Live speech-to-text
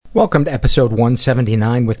Welcome to episode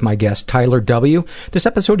 179 with my guest Tyler W. This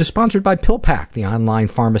episode is sponsored by PillPack, the online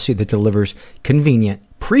pharmacy that delivers convenient,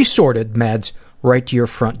 pre-sorted meds right to your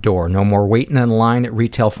front door. No more waiting in line at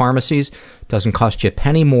retail pharmacies. It doesn't cost you a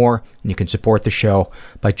penny more, and you can support the show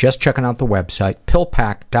by just checking out the website,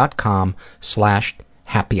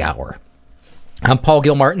 pillpack.com/happy hour. I'm Paul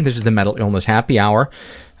Gilmartin. This is the Mental Illness Happy Hour.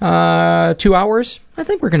 2 hours? I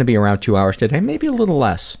think we're going to be around 2 hours today, maybe a little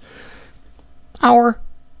less.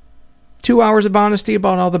 2 hours of honesty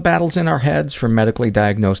about all the battles in our heads, from medically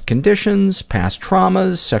diagnosed conditions, past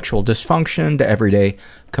traumas, sexual dysfunction, to everyday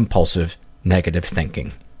compulsive negative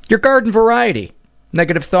thinking. Your garden variety.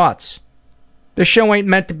 Negative thoughts. This show ain't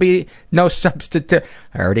meant to be no substitute.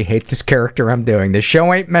 I already hate this character I'm doing. This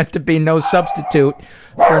show ain't meant to be no substitute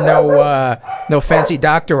for no fancy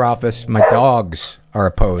doctor office. My dogs are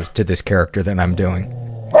opposed to this character that I'm doing.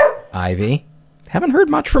 Ivy. Haven't heard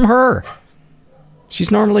much from her.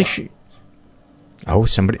 She's normally... Oh,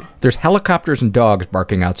 somebody... There's helicopters and dogs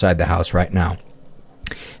barking outside the house right now.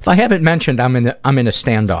 If I haven't mentioned, I'm in a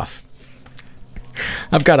standoff.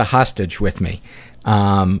 I've got a hostage with me.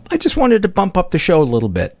 I just wanted to bump up the show a little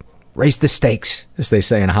bit. Raise the stakes, as they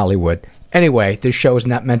say in Hollywood. Anyway, this show is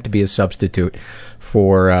not meant to be a substitute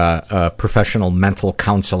for professional mental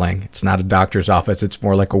counseling. It's not a doctor's office. It's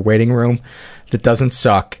more like a waiting room that doesn't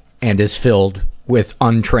suck and is filled with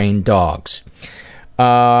untrained dogs.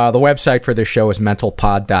 The website for this show is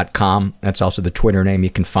mentalpod.com. That's also the Twitter name you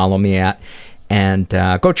can follow me at. And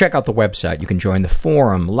go check out the website. You can join the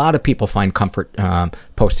forum. A lot of people find comfort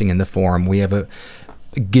posting in the forum. We have a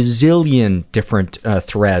gazillion different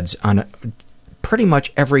threads on pretty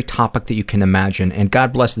much every topic that you can imagine. And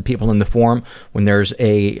God bless the people in the forum. When there's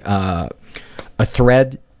a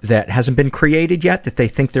thread that hasn't been created yet that they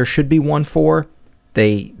think there should be one for,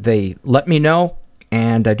 they let me know.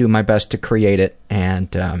 And I do my best to create it,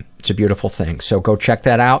 and it's a beautiful thing. So go check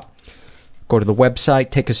that out. Go to the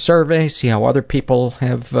website, take a survey, see how other people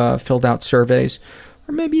have filled out surveys.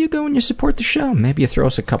 Or maybe you go and you support the show. Maybe you throw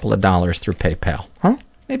us a couple of dollars through PayPal. Huh?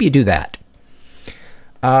 Maybe you do that.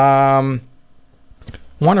 Want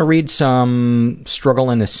to read some struggle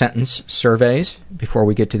in a sentence surveys before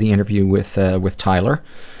we get to the interview with Tyler.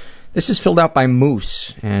 This is filled out by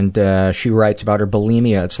Moose, and she writes about her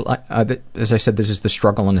bulimia. It's like, as I said, this is the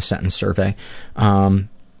struggle in a sentence survey.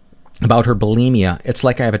 About her bulimia, it's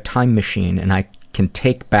like I have a time machine and I can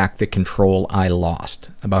take back the control I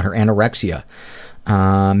lost. About her anorexia,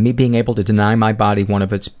 me being able to deny my body one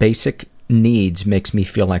of its basic needs makes me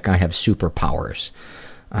feel like I have superpowers.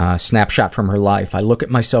 Snapshot from her life, I look at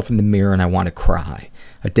myself in the mirror and I want to cry.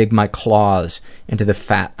 I dig my claws into the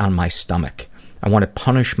fat on my stomach. I want to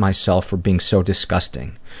punish myself for being so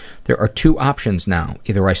disgusting. There are two options now.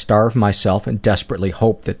 Either I starve myself and desperately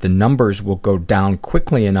hope that the numbers will go down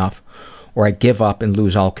quickly enough, or I give up and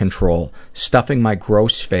lose all control, stuffing my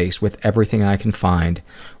gross face with everything I can find,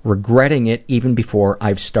 regretting it even before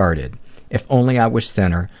I've started. If only I was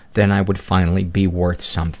thinner, then I would finally be worth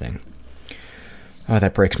something. Oh,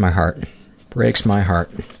 that breaks my heart. Breaks my heart.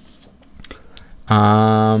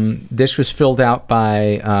 This was filled out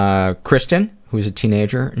by Kristen, who's a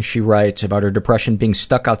teenager, and she writes about her depression being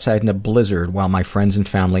stuck outside in a blizzard while my friends and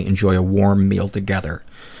family enjoy a warm meal together.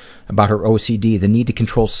 About her OCD, the need to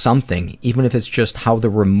control something, even if it's just how the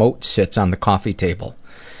remote sits on the coffee table.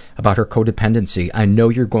 About her codependency, I know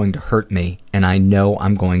you're going to hurt me, and I know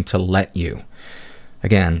I'm going to let you.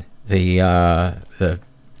 Again, the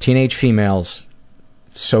teenage females,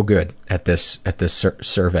 so good at this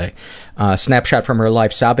survey. Snapshot from her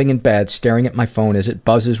life, sobbing in bed, staring at my phone as it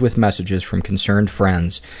buzzes with messages from concerned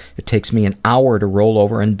friends. It takes me an hour to roll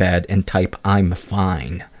over in bed and type, I'm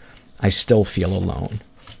fine. I still feel alone.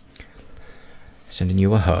 Sending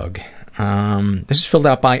you a hug. This is filled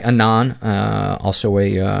out by Anan, also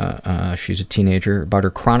she's a teenager, about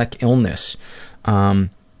her chronic illness.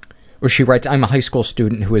 Where she writes, I'm a high school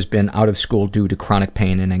student who has been out of school due to chronic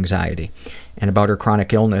pain and anxiety. And about her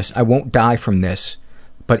chronic illness, I won't die from this,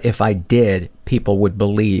 but if I did, people would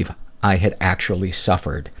believe I had actually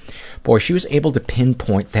suffered. Boy, she was able to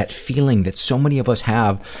pinpoint that feeling that so many of us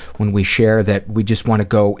have when we share that we just want to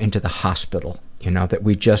go into the hospital. That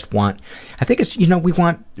we just want, I think it's, we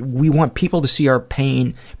want people to see our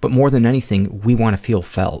pain, but more than anything, we want to feel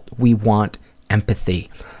felt. We want empathy.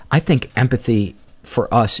 I think empathy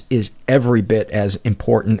for us is every bit as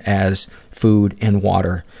important as food and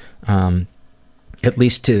water. At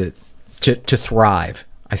least to thrive.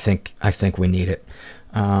 I think we need it.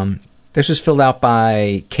 This was filled out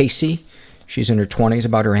by Casey. She's in her 20s.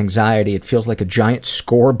 About her anxiety, it feels like a giant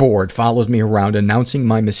scoreboard follows me around, announcing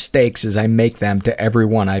my mistakes as I make them to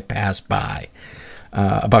everyone I pass by.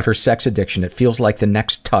 about her sex addiction. It feels like the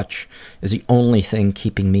next touch is the only thing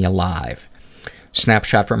keeping me alive.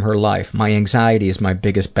 Snapshot from her life. My anxiety is my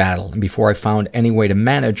biggest battle, and before I found any way to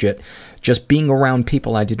manage it, just being around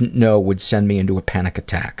people I didn't know would send me into a panic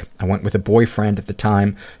attack. I went with a boyfriend at the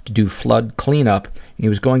time to do flood cleanup, and he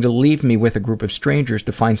was going to leave me with a group of strangers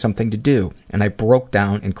to find something to do, and I broke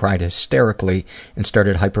down and cried hysterically and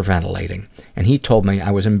started hyperventilating, and he told me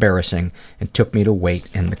I was embarrassing and took me to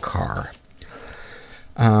wait in the car.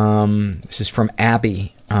 This is from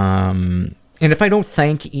Abby. And if I don't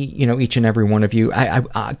thank each and every one of you,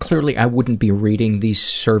 I clearly I wouldn't be reading these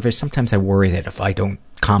surveys. Sometimes I worry that if I don't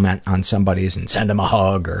comment on somebody's and send them a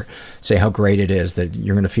hug or say how great it is, that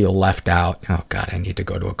you're going to feel left out. Oh God, I need to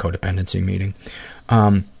go to a codependency meeting.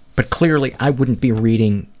 But clearly I wouldn't be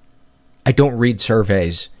reading. I don't read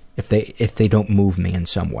surveys if they don't move me in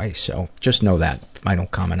some way. So just know that if I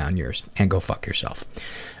don't comment on yours, and go fuck yourself.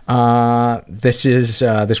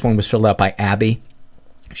 This one was filled out by Abby.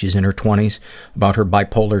 She's in her 20s, about her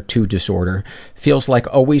bipolar 2 disorder. Feels like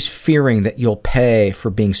always fearing that you'll pay for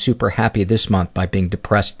being super happy this month by being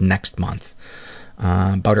depressed next month.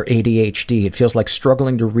 About her ADHD, it feels like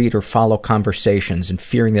struggling to read or follow conversations and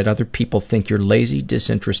fearing that other people think you're lazy,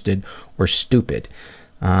 disinterested, or stupid.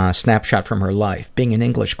 Snapshot from her life. Being in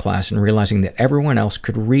English class and realizing that everyone else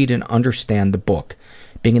could read and understand the book.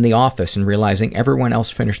 Being in the office and realizing everyone else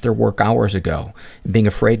finished their work hours ago. And being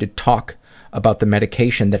afraid to talk about the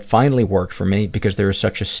medication that finally worked for me because there is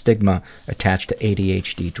such a stigma attached to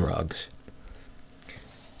ADHD drugs.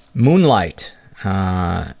 Moonlight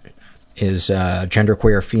is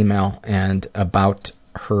genderqueer female, and about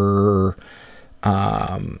her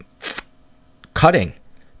cutting.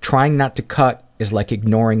 Trying not to cut is like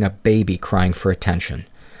ignoring a baby crying for attention.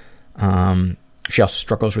 She also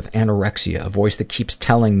struggles with anorexia, a voice that keeps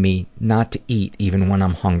telling me not to eat even when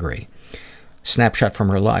I'm hungry. Snapshot from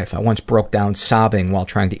her life. I once broke down sobbing while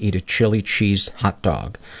trying to eat a chili cheese hot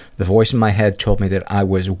dog. The voice in my head told me that I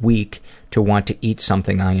was weak to want to eat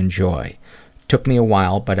something I enjoy. Took me a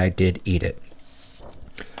while, but I did eat it.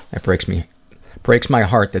 That breaks my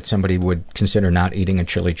heart that somebody would consider not eating a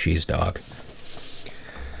chili cheese dog.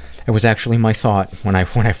 It was actually my thought when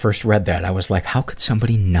I first read that. I was like, how could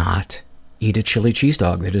somebody not eat a chili cheese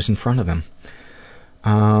dog that is in front of them?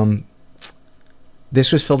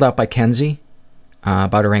 This was filled out by Kenzie.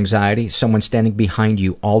 About her anxiety. Someone standing behind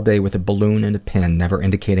you all day with a balloon and a pin, never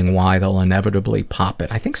indicating why, they'll inevitably pop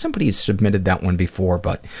it. I think somebody's submitted that one before,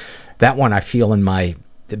 but that one I feel in my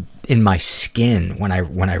skin when I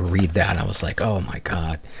read that. I was like, oh my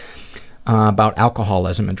God. About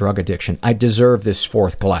alcoholism and drug addiction. I deserve this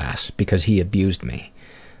 4th glass because he abused me.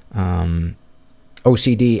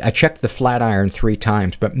 OCD. I checked the flat iron 3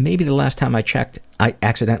 times, but maybe the last time I checked, I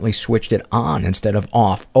accidentally switched it on instead of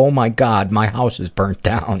off. Oh my God, my house is burnt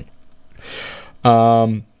down.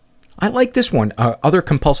 I like this one. Other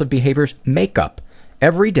compulsive behaviors, makeup.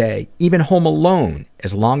 Every day, even home alone,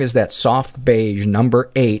 as long as that soft beige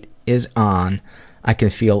number 8 is on, I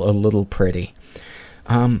can feel a little pretty.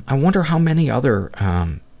 I wonder how many other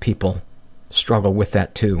people struggle with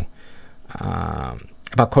that too.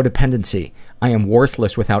 About codependency. I am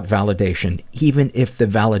worthless without validation, even if the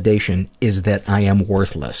validation is that I am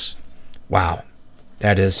worthless. Wow.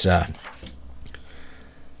 That is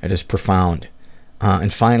profound.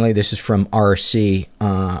 And finally, this is from RC,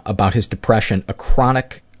 about his depression,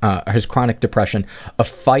 his chronic depression, a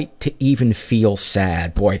fight to even feel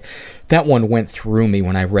sad. Boy, that one went through me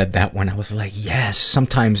when I read that one. I was like, yes,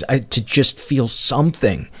 sometimes to just feel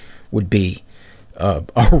something would be a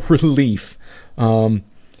relief.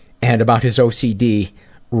 And about his OCD,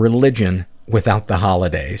 religion without the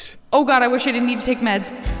holidays. Oh God, I wish I didn't need to take meds.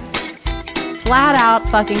 Flat out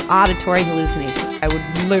fucking auditory hallucinations. I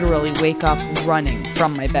would literally wake up running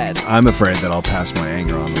from my bed. I'm afraid that I'll pass my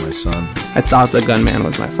anger on to my son. I thought the gunman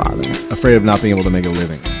was my father. Afraid of not being able to make a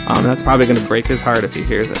living. That's probably going to break his heart if he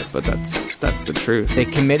hears it, but that's the truth. They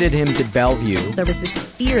committed him to Bellevue. There was this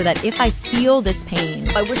fear that if I feel this pain,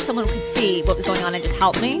 I wish someone could see what was going on and just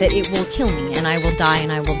help me. that it will kill me and I will die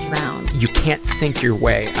and I will drown. You can't think your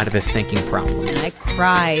way out of a thinking problem. And I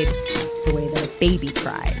cried the way that a baby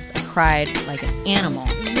cries. I cried like an animal.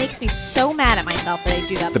 It makes me so mad at myself that I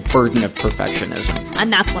do that. The burden of perfectionism.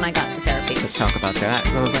 And that's when I got into therapy. Let's talk about that.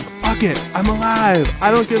 So I was like, fuck it, I'm alive. I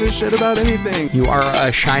don't give a shit about anything. You are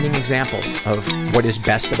a shining example of what is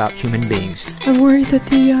best about human beings. I'm worried that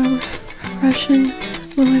the Russian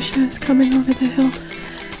militia is coming over the hill.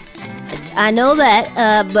 I know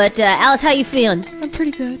that, but Alice, how you feeling? I'm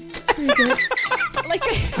pretty good. Pretty good.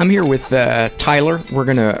 I'm here with Tyler. We're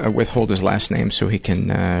going to withhold his last name so he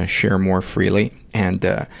can share more freely.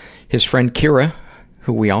 And his friend Kira.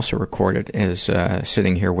 who we also recorded, is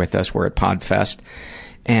sitting here with us. We're at Podfest.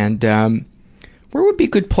 And where would be a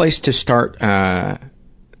good place to start,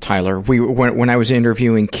 Tyler? When I was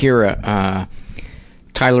interviewing Kira,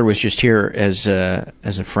 Tyler was just here as a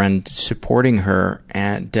friend supporting her,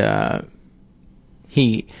 and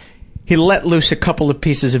he let loose a couple of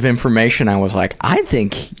pieces of information. I was like, I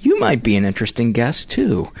think you might be an interesting guest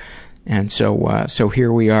too. And so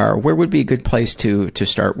here we are. Where would be a good place to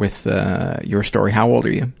start with your story? How old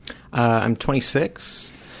are you? I'm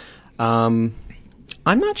 26. I'm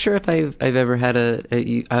not sure if I've ever had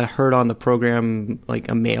a heard on the program like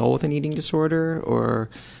a male with an eating disorder, or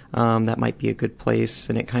that might be a good place.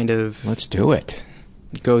 And it kind of let's do it.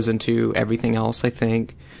 Goes into everything else. I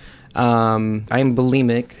think I'm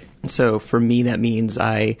bulimic, so for me that means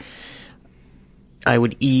I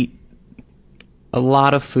would eat a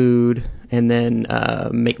lot of food and then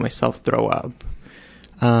make myself throw up.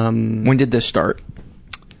 When did this start?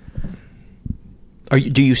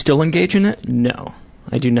 Do you still engage in it? No,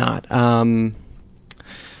 I do not.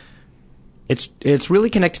 It's really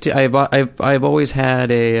connected to I've always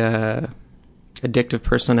had a addictive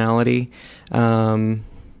personality.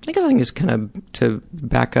 I guess I think it's kind of to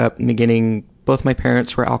back up in the beginning. Both my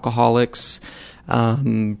parents were alcoholics.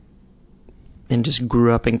 And just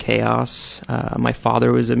grew up in chaos. My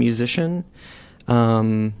father was a musician.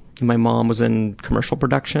 My mom was in commercial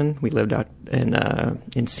production. We lived out in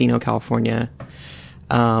Encino, California.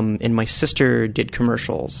 And my sister did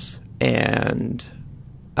commercials. And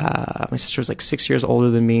my sister was like 6 years older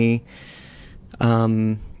than me.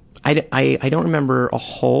 I don't remember a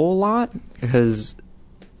whole lot because,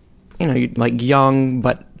 you're like young,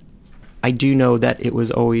 but I do know that it was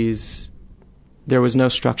always... There was no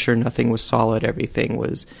structure, nothing was solid, everything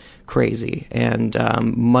was crazy. And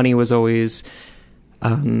money was always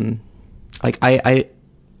like I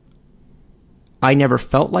never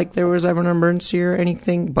felt like there was ever an emergency or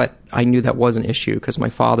anything, but I knew that was an issue because my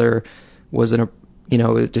father was it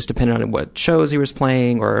just depended on what shows he was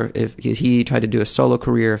playing, or if he tried to do a solo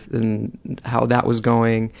career and how that was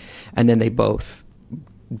going. And then they both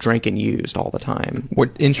drank and used all the time. What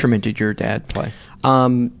instrument did your dad play?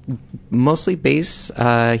 Mostly bass.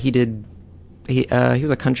 He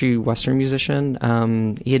was a country western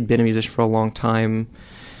musician. He had been a musician for a long time.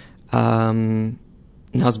 And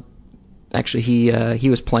I was actually he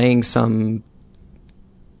was playing some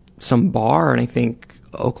bar in I think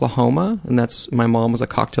Oklahoma, and that's my mom was a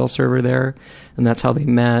cocktail server there, and that's how they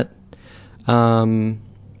met. And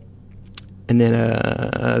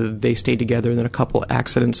then they stayed together. And then a couple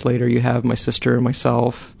accidents later, you have my sister and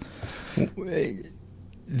myself.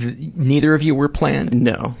 Neither of you were planned?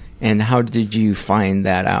 No. And how did you find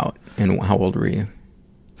that out? And how old were you?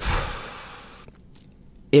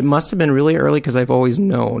 It must have been really early because I've always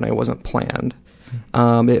known I wasn't planned.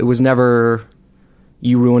 It was never,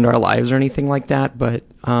 you ruined our lives or anything like that, but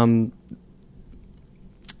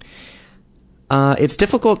it's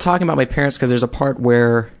difficult talking about my parents because there's a part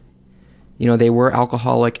where, they were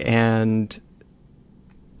alcoholic and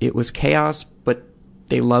it was chaos, but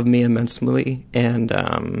they loved me immensely, and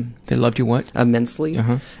they loved you what? Immensely.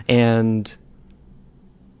 Uh-huh. And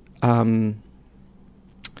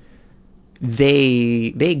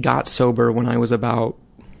they got sober when I was about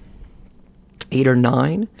 8 or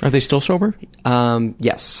 9. Are they still sober?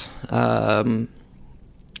 Yes.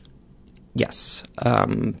 Yes.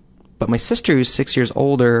 But my sister, who's 6 years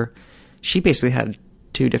older, she basically had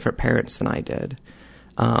 2 different parents than I did.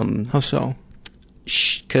 How so?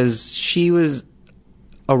 Because she was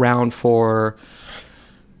around for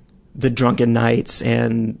the drunken nights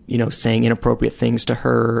and, saying inappropriate things to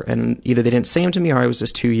her. And either they didn't say them to me or I was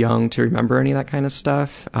just too young to remember any of that kind of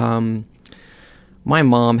stuff. My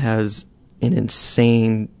mom has an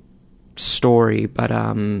insane story, but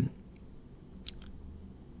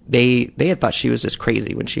they had thought she was just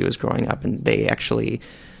crazy when she was growing up. And they actually,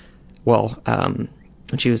 when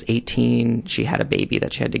she was 18, she had a baby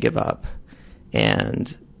that she had to give up.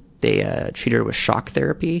 And they treated her with shock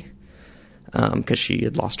therapy because she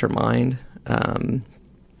had lost her mind,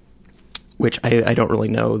 which I don't really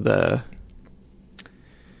know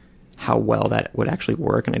how well that would actually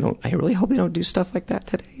work, and I really hope they don't do stuff like that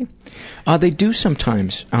today. They do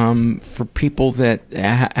sometimes for people that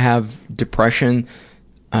have depression.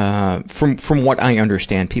 From what I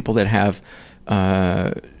understand, people that have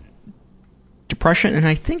depression, and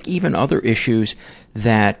I think even other issues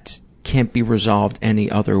that can't be resolved any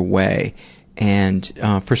other way. And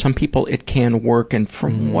for some people, it can work. And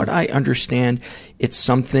from what I understand, it's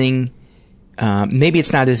something. Maybe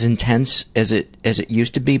it's not as intense as it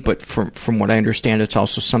used to be, but from what I understand, it's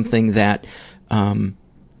also something that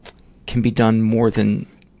can be done more than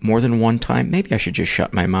one time. Maybe I should just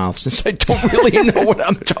shut my mouth since I don't really know what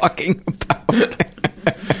I'm talking about.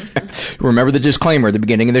 Remember the disclaimer at the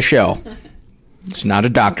beginning of the show. It's not a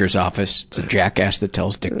doctor's office. It's a jackass that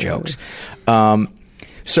tells dick jokes.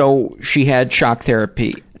 So she had shock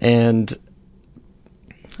therapy. And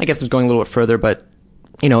I guess it was going a little bit further, but,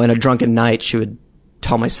 in a drunken night, she would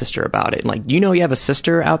tell my sister about it. Like, you have a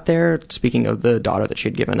sister out there? Speaking of the daughter that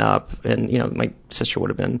she'd given up. And, my sister would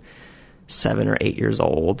have been 7 or 8 years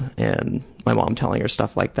old. And my mom telling her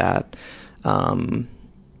stuff like that.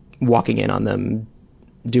 Walking in on them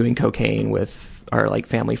doing cocaine with our,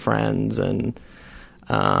 family friends and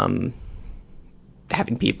having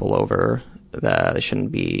people over that they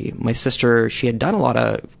shouldn't be. My sister, she had done a lot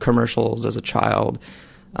of commercials as a child.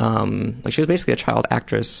 She was basically a child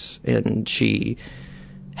actress, and she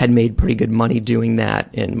had made pretty good money doing that,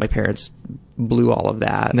 and my parents blew all of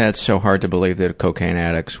that. That's so hard to believe that cocaine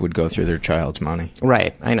addicts would go through their child's money.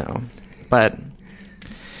 Right, I know. But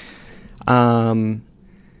I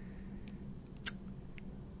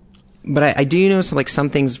do know some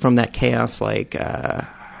things from that chaos, apparently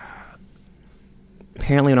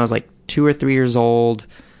when I was 2 or 3 years old,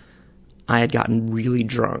 I had gotten really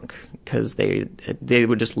drunk because they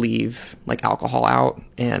would just leave alcohol out,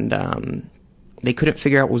 and they couldn't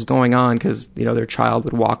figure out what was going on because their child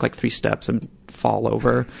would walk 3 steps and fall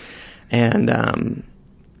over, and kind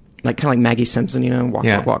of like Maggie Simpson,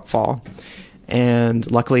 walk, fall.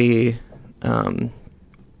 And luckily,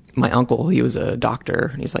 my uncle, he was a doctor,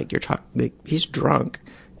 and he's like, he's drunk,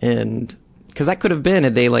 and because that could have been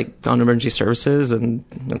had they found emergency services, and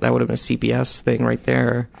that would have been a CPS thing right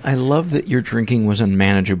there. I love that your drinking was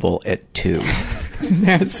unmanageable at 2.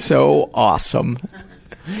 That's so awesome.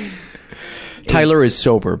 Tyler is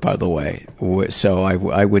sober, by the way, so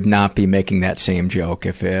I would not be making that same joke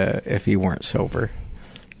if he weren't sober.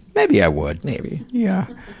 Maybe I would. Maybe. Yeah.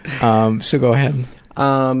 So go ahead.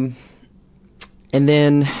 And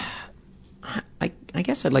then I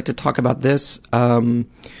guess I'd like to talk about this.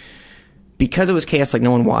 Because it was chaos, no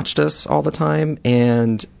one watched us all the time.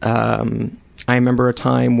 And I remember a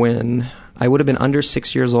time when I would have been under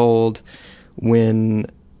 6 years old when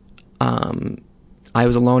I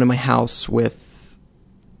was alone in my house with...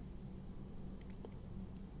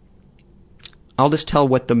 I'll just tell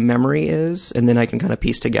what the memory is, and then I can kind of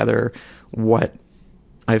piece together what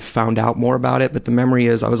I've found out more about it. But the memory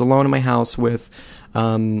is I was alone in my house with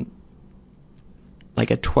a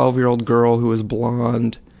 12-year-old girl who was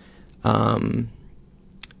blonde. And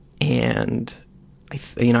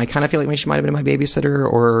I kind of feel like she might have been my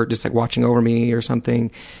babysitter or just watching over me or something.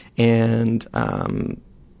 And,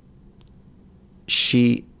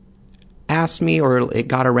 she asked me, or it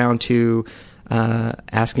got around to,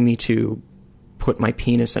 asking me to put my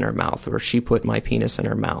penis in her mouth, or she put my penis in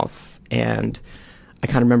her mouth. And I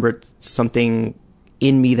kind of remember something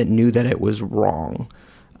in me that knew that it was wrong.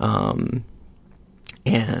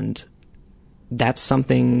 And that's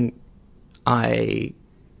something I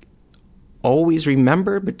always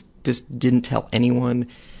remember, but just didn't tell anyone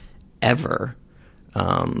ever,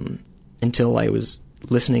 until I was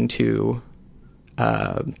listening to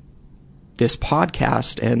this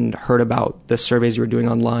podcast and heard about the surveys you were doing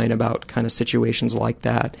online about kind of situations like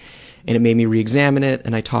that. And it made me re-examine it,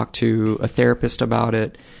 and I talked to a therapist about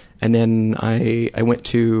it. And then I went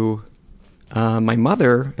to my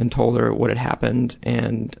mother and told her what had happened.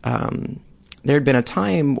 And there had been a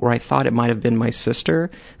time where I thought it might have been my sister,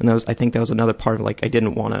 and I think that was another part of I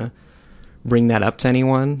didn't want to bring that up to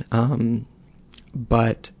anyone.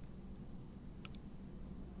 But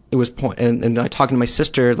it was and I talking to my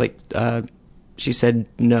sister, she said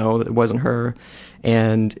no, that it wasn't her,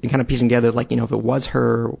 and kind of piecing together, if it was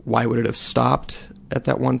her, why would it have stopped at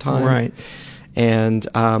that one time? Right. And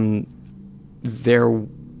there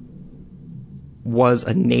was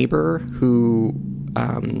a neighbor who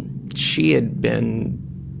she had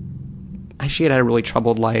had a really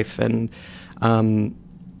troubled life, and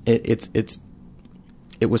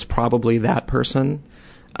it was probably that person.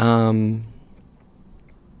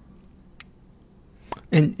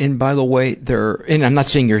 And by the way, and I'm not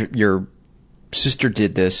saying your sister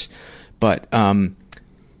did this, but I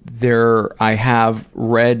have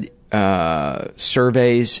read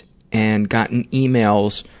surveys and gotten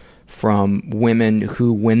emails from women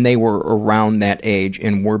who, when they were around that age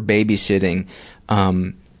and were babysitting,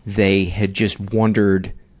 they had just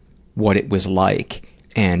wondered what it was like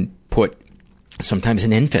and put sometimes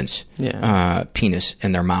an infant's penis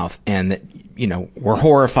in their mouth, and that were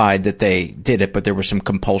horrified that they did it, but there was some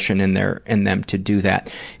compulsion in them to do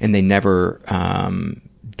that, and they never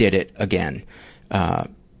did it again.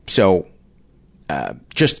 So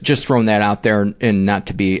just throwing that out there, and not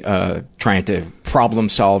to be trying to problem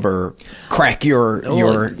solve or crack your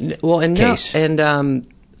case. I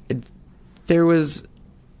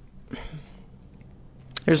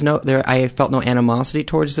felt no animosity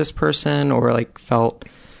towards this person, or like felt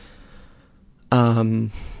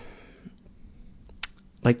like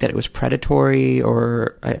that it was predatory,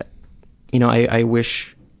 or I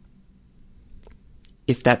wish,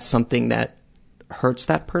 if that's something that hurts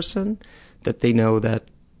that person, that they know that,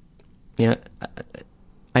 I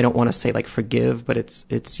don't want to say like forgive, but it's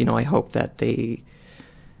I hope that they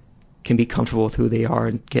can be comfortable with who they are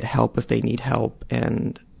and get help if they need help.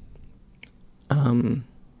 And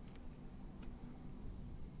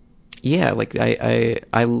like I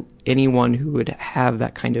anyone who would have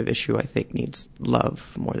that kind of issue, I think, needs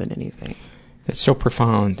love more than anything. That's so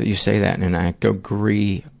profound that you say that, and I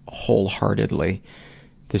agree wholeheartedly.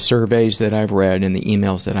 The surveys that I've read and the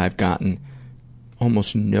emails that I've gotten,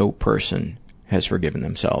 almost no person has forgiven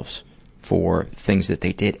themselves for things that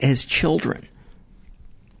they did as children.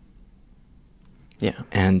 Yeah.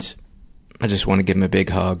 And I just want to give them a big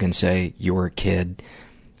hug and say, you were a kid.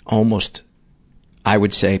 Almost, I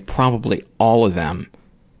would say probably all of them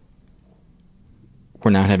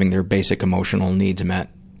were not having their basic emotional needs met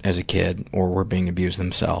as a kid, or were being abused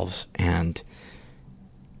themselves. And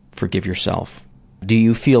forgive yourself. Do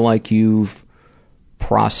you feel like you've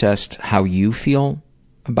processed how you feel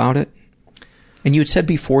about it? And you had said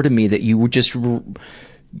before to me that you would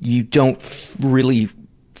you don't really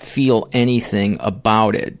feel anything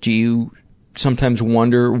about it. Do you sometimes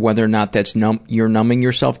wonder whether or not that's you're numbing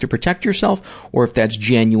yourself to protect yourself, or if that's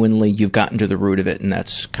genuinely you've gotten to the root of it and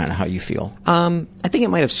that's kind of how you feel? I think it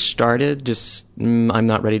might have started, just I'm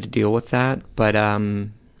not ready to deal with that. But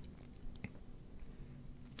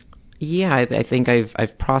yeah, I think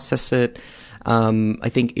I've processed it. I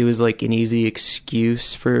think it was like an easy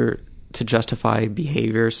excuse to justify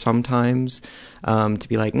behavior sometimes, to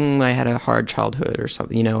be like, I had a hard childhood or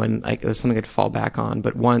something, and it was something I'd fall back on.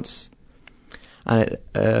 But once,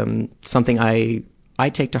 something I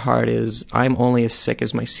take to heart is I'm only as sick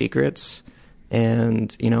as my secrets.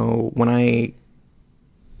 And, when I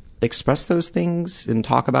express those things and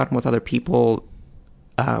talk about them with other people,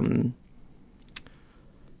 they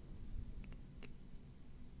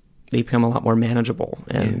become a lot more manageable.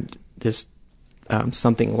 And this,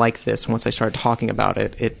 something like this, once I started talking about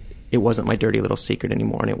it, it wasn't my dirty little secret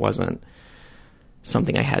anymore, and it wasn't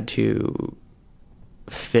something I had to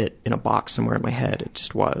fit in a box somewhere in my head. It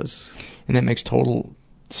just was. And that makes total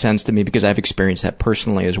sense to me, because I've experienced that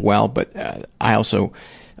personally as well. But I also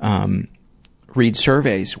read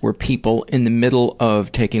surveys where people in the middle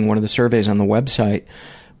of taking one of the surveys on the website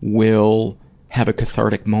will have a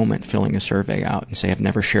cathartic moment filling a survey out and say, I've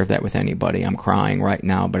never shared that with anybody. I'm crying right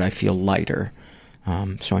now, but I feel lighter.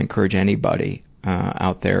 So I encourage anybody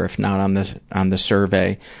out there, if not on the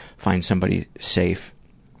survey, find somebody safe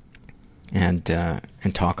and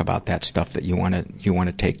talk about that stuff that you want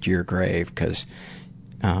to take to your grave, because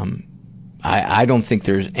I don't think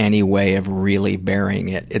there's any way of really burying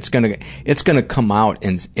it. It's gonna come out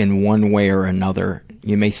in one way or another.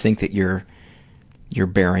 You may think that you're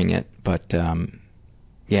burying it, but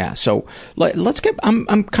yeah. So let's get.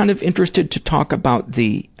 I'm kind of interested to talk about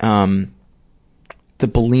the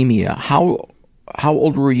bulimia. How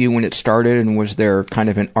old were you when it started, and was there kind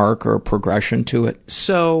of an arc or a progression to it?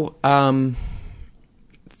 So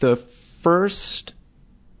the first,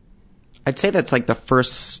 I'd say that's like the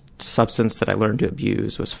first substance that I learned to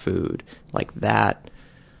abuse was food. Like that.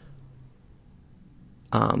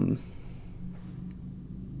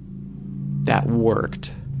 That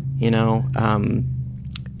worked,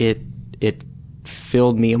 it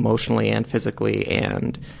filled me emotionally and physically,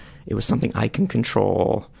 and it was something I can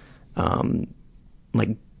control,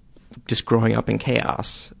 like just growing up in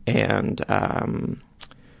chaos. And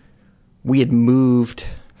we had moved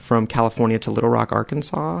from California to Little Rock,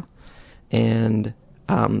 Arkansas, and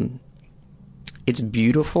it's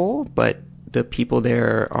beautiful, but the people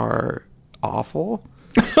there are awful.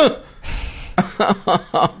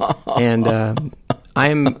 And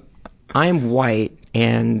I'm white,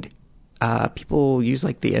 and people use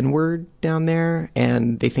like the N-word down there,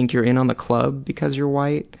 and they think you're in on the club because you're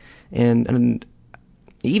white. And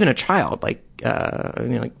even a child, like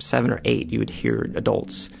like 7 or 8, you would hear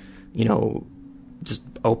adults, just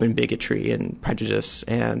open bigotry and prejudice.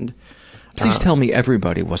 And please tell me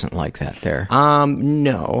everybody wasn't like that there.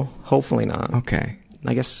 No, hopefully not. Okay,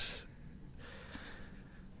 I guess.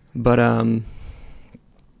 But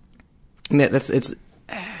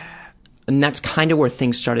that's kind of where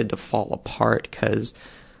things started to fall apart, because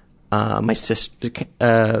my sister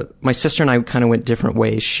and I kind of went different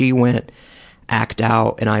ways. She went act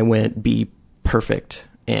out, and I went be perfect.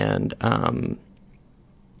 And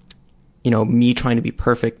me trying to be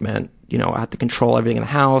perfect meant, I had to control everything in the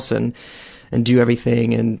house and do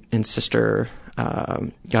everything. And sister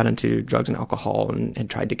got into drugs and alcohol and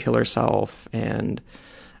tried to kill herself. And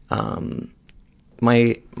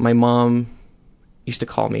my mom used to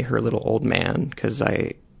call me her little old man because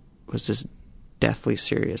I was just deathly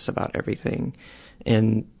serious about everything.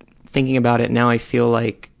 And thinking about it now, I feel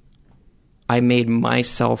like I made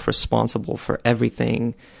myself responsible for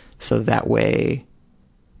everything, so that way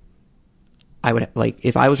I would,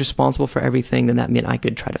 if I was responsible for everything, then that meant I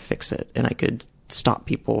could try to fix it and I could stop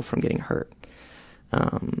people from getting hurt.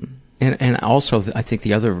 And also, I think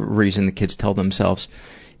the other reason the kids tell themselves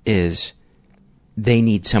is they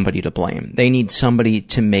need somebody to blame. They need somebody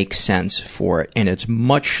to make sense for it. And it's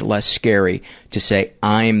much less scary to say,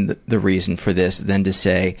 I'm the reason for this, than to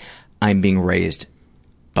say, I'm being raised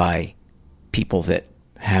by people that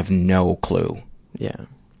have no clue. Yeah.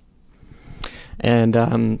 And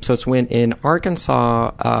so it's when in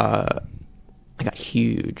Arkansas, I got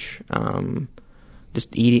huge. I just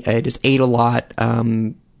ate a lot,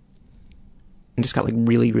 and just got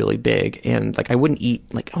really, really big. And I wouldn't eat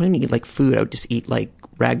food. I would just eat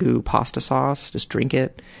ragu pasta sauce, just drink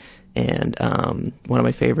it. And one of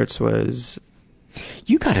my favorites was,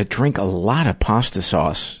 you got to drink a lot of pasta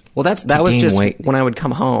sauce. Well, that was just weight. When I would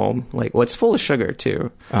come home. It's full of sugar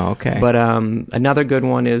too. Oh, okay. But another good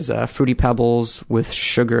one is Fruity Pebbles with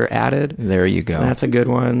sugar added. There you go. That's a good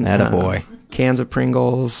one. Attaboy. Cans of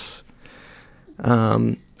Pringles.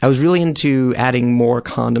 I was really into adding more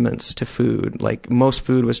condiments to food. Most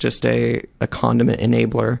food was just a condiment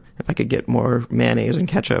enabler. If I could get more mayonnaise and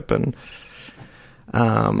ketchup and.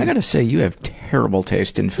 I gotta say, you have terrible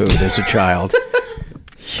taste in food as a child.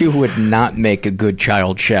 You would not make a good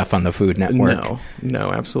child chef on the Food Network.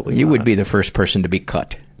 No, absolutely You not. would be the first person to be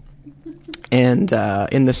cut. And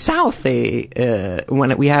in the South,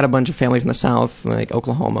 when we had a bunch of family from the South,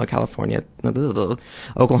 Oklahoma, California,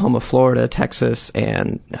 Oklahoma, Florida, Texas,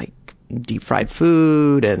 and deep fried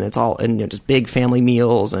food, and it's all just big family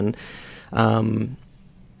meals. And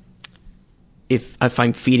if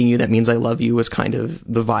I'm feeding you, that means I love you, was kind of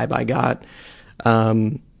the vibe I got.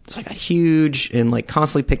 So I got huge and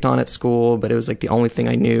constantly picked on at school, but it was the only thing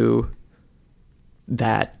I knew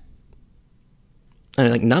that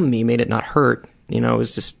numbed me, made it not hurt. It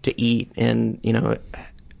was just to eat. And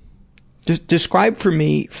Just describe for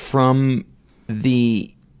me, from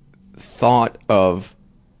the thought of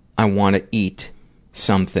I want to eat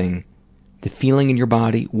something, the feeling in your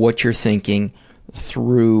body, what you're thinking,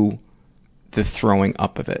 through the throwing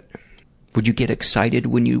up of it. Would you get excited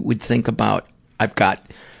when you would think about, I've got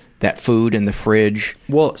that food in the fridge?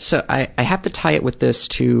 Well, so I have to tie it with this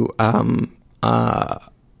to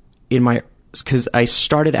because I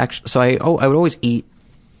started actually. So I would always eat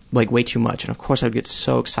way too much, and of course I would get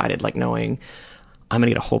so excited, knowing I'm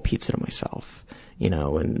gonna get a whole pizza to myself,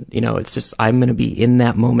 and it's just I'm gonna be in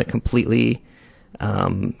that moment completely. I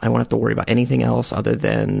won't have to worry about anything else other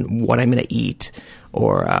than what I'm gonna eat.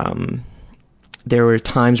 Or there were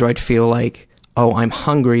times where I'd feel I'm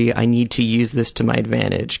hungry, I need to use this to my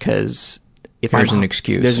advantage, because if there's an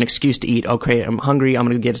excuse to eat. Okay, I'm hungry, I'm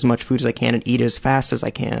going to get as much food as I can and eat as fast as I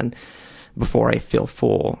can before I feel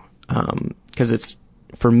full. Because it's,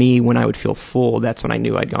 for me, when I would feel full, that's when I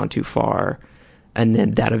knew I'd gone too far. And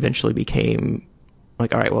then that eventually became all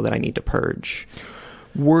right, well, then I need to purge.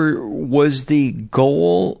 Was the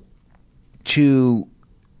goal to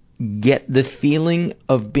get the feeling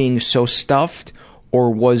of being so stuffed,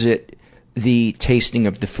 or was it the tasting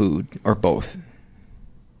of the food, or both?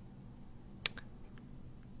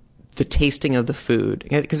 The tasting of the food,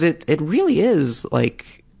 because it really is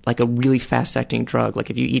like a really fast acting drug.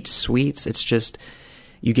 If you eat sweets, it's just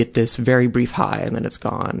you get this very brief high and then it's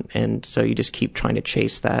gone, and so you just keep trying to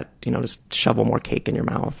chase that. Just shovel more cake in your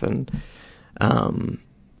mouth, and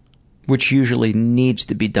which usually needs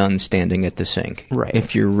to be done standing at the sink. Right.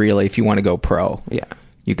 If you want to go pro. Yeah.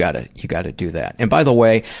 You gotta do that. And by the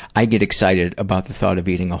way, I get excited about the thought of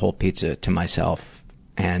eating a whole pizza to myself.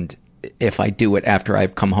 And if I do it after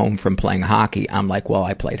I've come home from playing hockey, I'm like, well,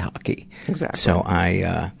 I played hockey. Exactly. So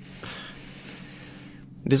I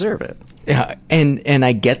deserve it. Yeah, and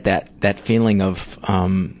I get that feeling of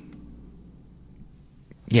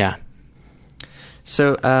yeah.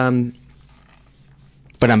 So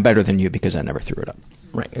but I'm better than you because I never threw it up.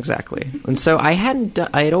 Right, exactly. And so I had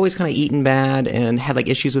always kind of eaten bad and had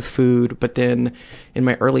issues with food, but then in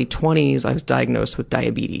my early 20s, I was diagnosed with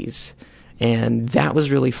diabetes. And that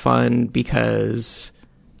was really fun because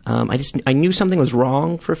I knew something was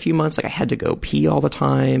wrong for a few months. Like I had to go pee all the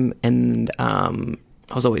time, and I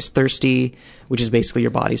was always thirsty, which is basically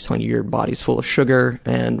your body's telling you your body's full of sugar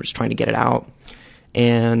and just trying to get it out.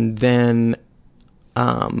 And then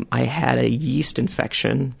I had a yeast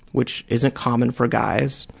infection, which isn't common for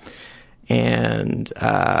guys. And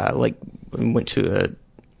went to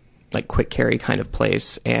a quick carry kind of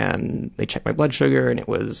place, and they checked my blood sugar, and it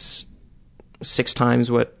was 6 times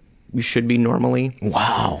what you should be normally.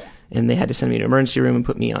 Wow. And they had to send me to an emergency room and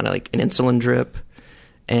put me on an insulin drip.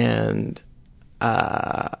 And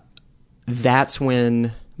that's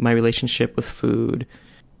when my relationship with food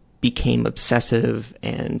became obsessive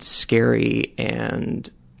and scary. And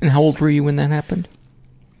how old were you when that happened?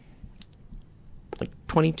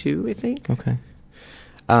 22, I think. Okay.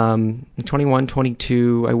 21,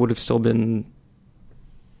 22, I would have still been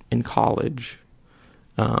in college.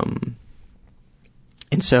 And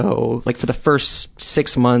so, for the first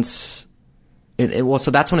 6 months,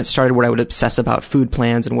 so that's when it started, where I would obsess about food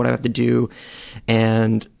plans and what I have to do.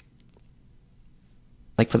 And,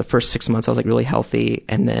 for the first 6 months, I was, really healthy.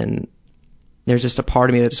 And then there's just a part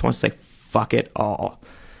of me that just wants to say, fuck it all.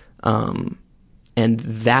 And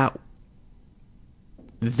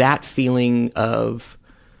that feeling of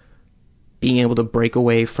being able to break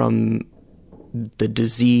away from the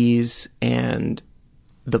disease and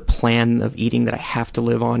the plan of eating that I have to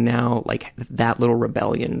live on now, that little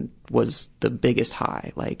rebellion was the biggest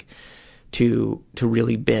high, to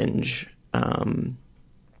really binge.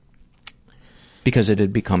 Because it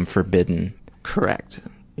had become forbidden. Correct.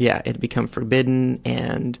 Yeah, it had become forbidden,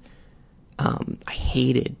 and I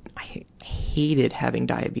hated having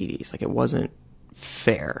diabetes. It wasn't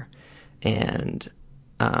fair. And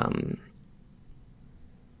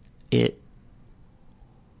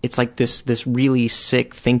it's like this really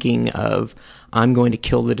sick thinking of, I'm going to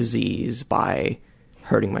kill the disease by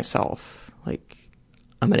hurting myself.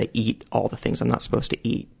 I'm going to eat all the things I'm not supposed to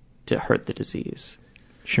eat to hurt the disease.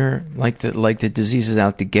 Sure. Like the disease is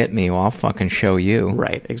out to get me. Well, I'll fucking show you.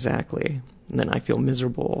 Right, exactly. And then I feel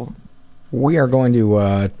miserable. We are going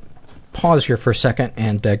to pause here for a second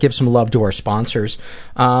and give some love to our sponsors.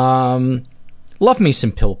 Love me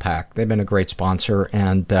some PillPack. They've been a great sponsor,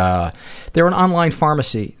 and they're an online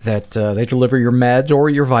pharmacy that they deliver your meds or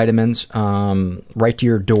your vitamins right to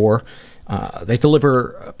your door. They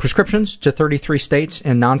deliver prescriptions to 33 states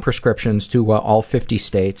and non-prescriptions to all 50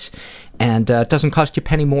 states, and it doesn't cost you a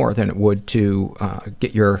penny more than it would to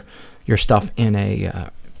get your stuff in a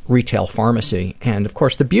retail pharmacy. And of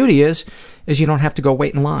course, the beauty is you don't have to go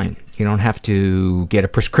wait in line. You don't have to get a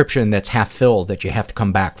prescription that's half filled that you have to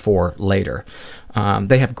come back for later.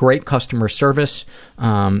 They have great customer service.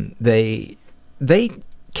 They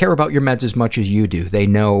care about your meds as much as you do. They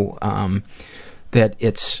know that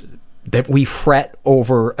we fret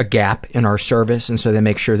over a gap in our service, and so they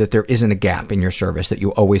make sure that there isn't a gap in your service, that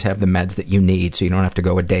you always have the meds that you need, so you don't have to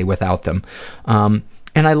go a day without them.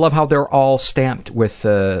 And I love how they're all stamped with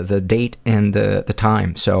the date and the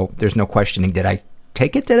time, so there's no questioning, did I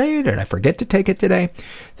take it today? Did I forget to take it today?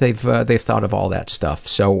 They've thought of all that stuff.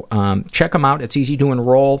 So check them out. It's easy to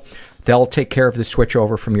enroll. They'll take care of the switch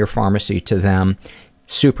over from your pharmacy to them.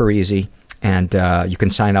 Super easy. And you can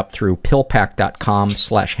sign up through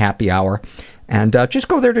pillpack.com/happy hour. And just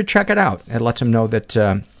go there to check it out. It lets them know that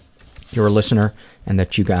you're a listener and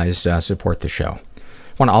that you guys support the show. I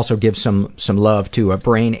want to also give some love to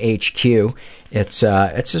Brain HQ. It's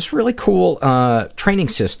this really cool training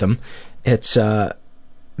system.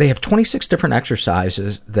 They have 26 different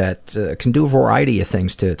exercises that can do a variety of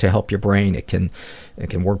things to help your brain. It can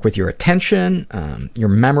work with your attention, your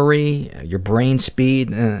memory, your brain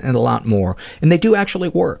speed, and a lot more. And they do actually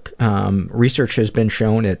work. Research has been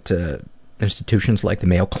shown at institutions like the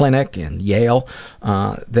Mayo Clinic and Yale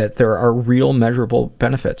that there are real measurable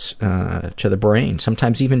benefits to the brain,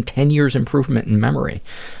 sometimes even 10 years improvement in memory.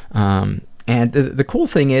 And the cool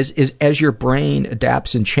thing is as your brain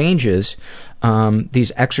adapts and changes,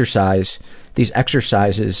 these exercises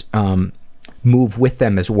move with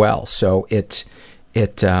them as well. So it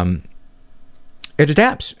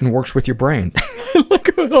adapts and works with your brain. Look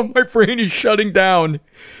at how my brain is shutting down,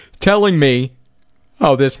 telling me,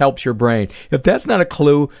 oh, this helps your brain. If that's not a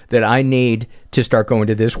clue that I need to start going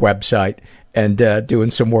to this website and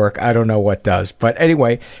doing some work, I don't know what does. But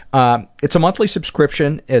anyway, it's a monthly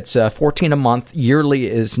subscription. It's $14 a month. Yearly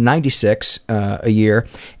is $96 a year.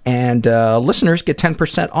 And listeners get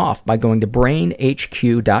 10% off by going to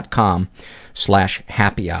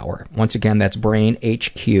brainhq.com/happy hour. Once again, that's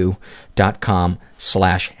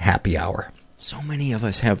brainhq.com/happy hour. So many of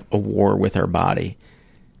us have a war with our body.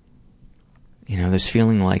 You know, this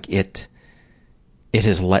feeling like it it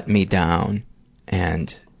has let me down.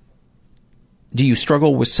 And do you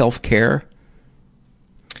struggle with self-care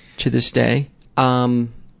to this day?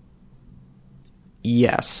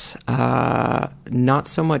 Yes. Not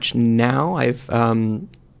so much now.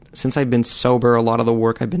 Since I've been sober, a lot of the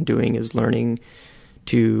work I've been doing is learning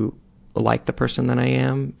to like the person that I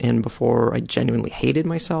am. And before, I genuinely hated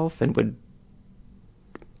myself and would...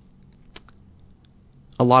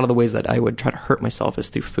 A lot of the ways that I would try to hurt myself is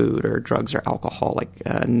through food or drugs or alcohol.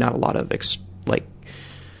 Not a lot of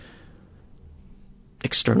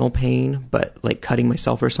external pain, but like cutting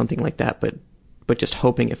myself or something like that. But just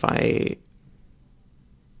hoping if I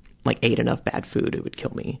ate enough bad food, it would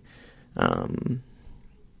kill me.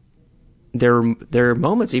 There are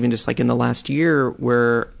moments, even just like in the last year,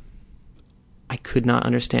 where I could not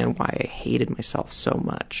understand why I hated myself so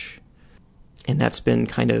much. And that's been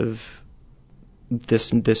kind of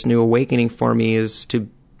this new awakening for me, is to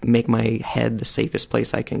make my head the safest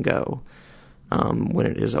place I can go, when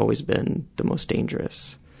it has always been the most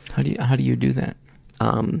dangerous. How do you do that?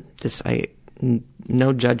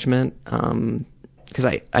 No judgment. Because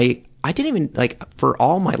I didn't even, for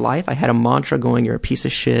all my life, I had a mantra going, you're a piece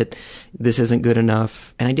of shit, this isn't good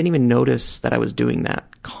enough. And I didn't even notice that I was doing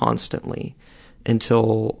that constantly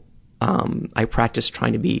until I practiced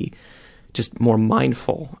trying to be just more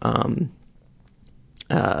mindful.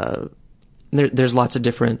 There's lots of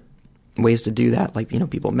different ways to do that.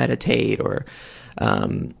 People meditate or,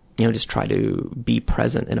 just try to be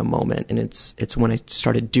present in a moment. And it's when I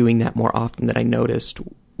started doing that more often that I noticed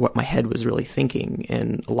what my head was really thinking.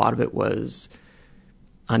 And a lot of it was,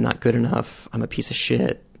 I'm not good enough. I'm a piece of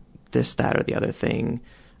shit. This, that, or the other thing.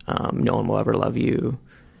 No one will ever love you.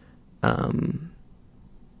 And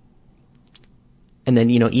then,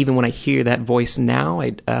 even when I hear that voice now, I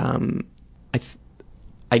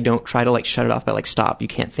don't try to shut it off by stop. You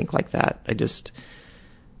can't think like that.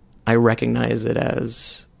 I recognize it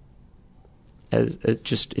as it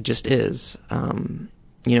just is. And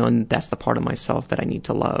that's the part of myself that I need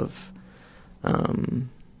to love. Are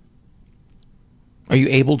you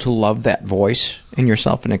able to love that voice in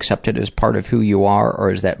yourself and accept it as part of who you are, or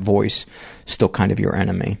is that voice still kind of your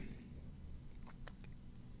enemy?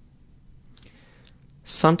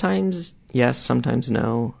 Sometimes yes, sometimes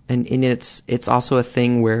no. And it's also a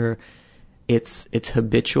thing where it's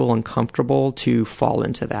habitual and comfortable to fall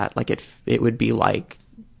into that. It would be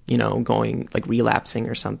going relapsing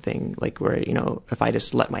or something, where, if I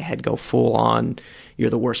just let my head go full on, you're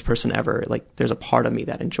the worst person ever. There's a part of me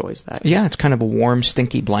that enjoys that. Yeah, it's kind of a warm,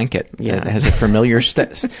 stinky blanket. Yeah. It has a familiar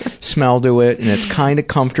smell to it, and it's kind of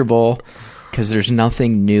comfortable because there's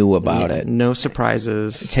nothing new about it. No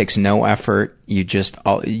surprises. It takes no effort. You just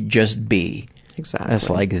be. Exactly. It's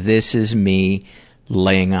this is me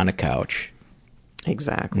laying on a couch.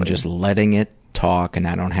 Exactly. And just letting it talk, and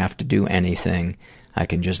I don't have to do anything. I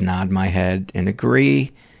can just nod my head and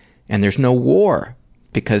agree, and there's no war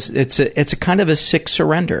because it's a kind of a sick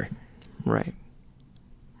surrender. Right.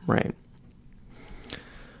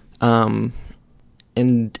 And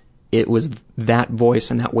it was that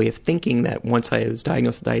voice and that way of thinking that once I was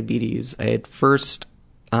diagnosed with diabetes, I had first,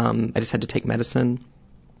 I just had to take medicine,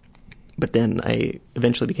 but then I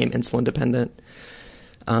eventually became insulin dependent,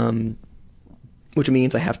 which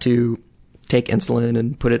means I have to take insulin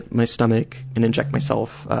and put it in my stomach and inject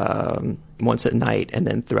myself once at night and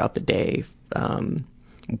then throughout the day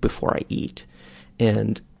before I eat.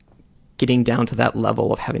 And getting down to that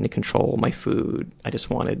level of having to control my food, I just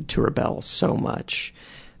wanted to rebel so much.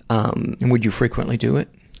 And would you frequently do it?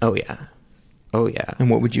 Oh, yeah. And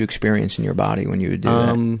what would you experience in your body when you would do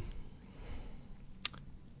that?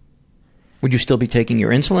 Would you still be taking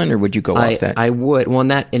your insulin, or would you go off that? I would. Well,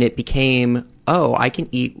 and it became, I can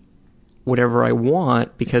eat whatever I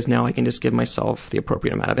want because now I can just give myself the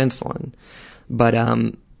appropriate amount of insulin. But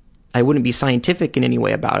I wouldn't be scientific in any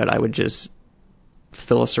way about it. I would just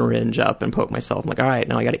fill a syringe up and poke myself. I'm like, all right,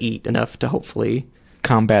 now I got to eat enough to hopefully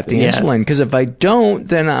combat the insulin. Because if I don't,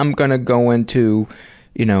 then I'm going to go into,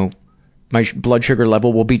 my blood sugar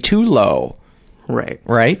level will be too low. Right?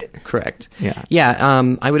 Correct. Yeah.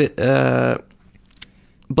 Yeah. I would.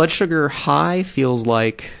 Blood sugar high feels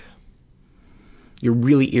like you're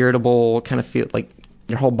really irritable. Kind of feel like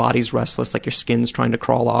your whole body's restless, like your skin's trying to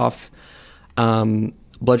crawl off.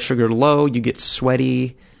 Blood sugar low, you get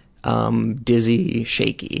sweaty, dizzy,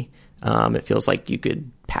 shaky. It feels like you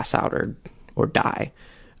could pass out or die.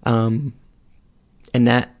 And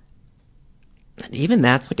even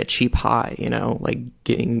that's like a cheap high,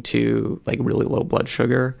 getting to really low blood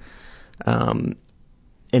sugar. And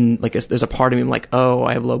there's a part of me I'm like, oh,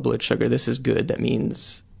 I have low blood sugar. This is good. That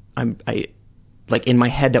means in my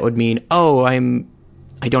head that would mean, oh, I'm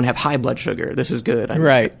I don't have high blood sugar. This is good.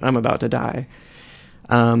 I'm about to die.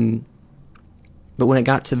 But when it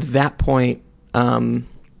got to that point,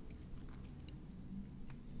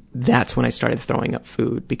 that's when I started throwing up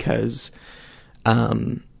food because,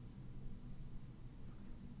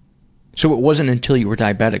 So it wasn't until you were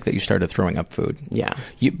diabetic that you started throwing up food. Yeah.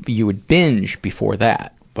 You would binge before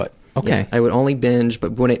that, but okay. Yeah, I would only binge,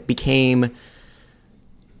 but when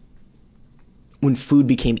food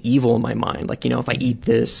became evil in my mind, like, if I eat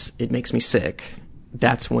this, it makes me sick.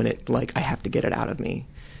 That's when it, like, I have to get it out of me.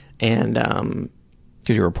 And,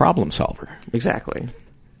 because you're a problem solver. Exactly.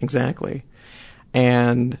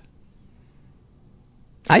 And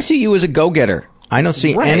I see you as a go-getter. I don't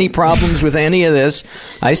see any problems with any of this.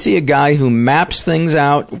 I see a guy who maps things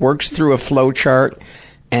out, works through a flow chart,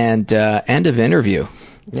 and end of interview.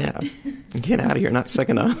 Yeah. Get out of here. Not sick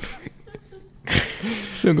enough.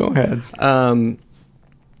 So go ahead. I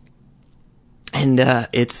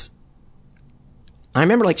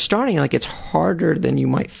remember, like, starting, like, it's harder than you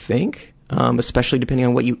might think, especially depending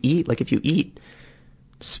on what you eat. Like, if you eat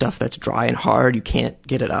stuff that's dry and hard, you can't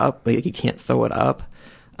get it up. Like, you can't throw it up.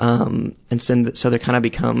 And so there kind of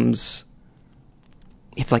becomes,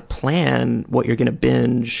 you have to, like, plan what you're going to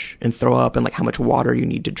binge and throw up and, like, how much water you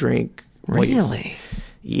need to drink. Really?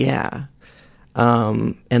 Yeah.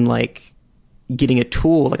 And, like, getting a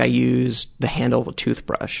tool, like, I used the handle of a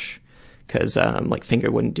toothbrush because, like, finger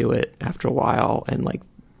wouldn't do it after a while. And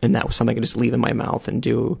that was something I could just leave in my mouth and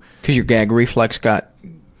do. Because your gag reflex got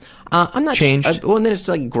I'm not changed? Well, and then it's,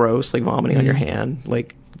 like, gross, like, vomiting on your hand.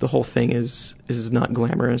 Like, the whole thing is not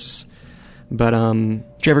glamorous. But,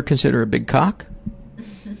 did you ever consider a big cock?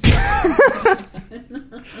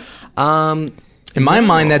 In my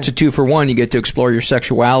mind, that's a 2-for-1. You get to explore your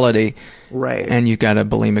sexuality. Right. And you've got a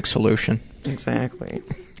bulimic solution. Exactly.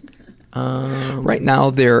 Right now,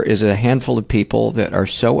 there is a handful of people that are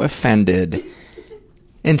so offended,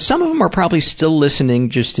 and some of them are probably still listening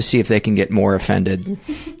just to see if they can get more offended,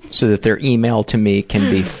 so that their email to me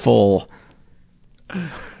can be full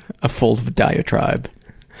of diatribe.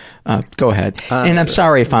 Go ahead. And I'm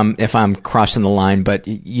sorry if I'm crossing the line, but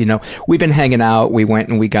we've been hanging out. We went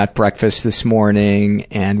and we got breakfast this morning,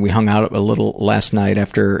 and we hung out a little last night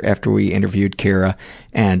after we interviewed Kira.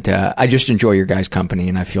 And I just enjoy your guys' company,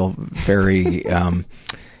 and I feel very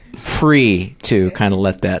free to kind of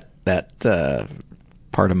let that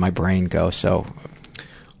part of my brain go. So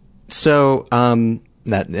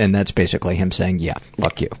that's basically him saying, "Yeah,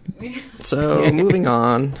 fuck you." So moving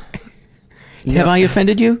on. Have I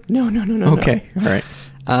offended you? No. Okay, all right.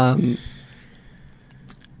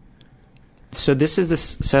 So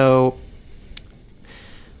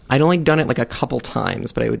I'd only done it like a couple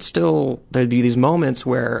times, but there'd be these moments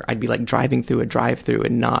where I'd be like driving through a drive-through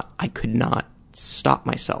and I could not stop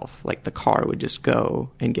myself. Like the car would just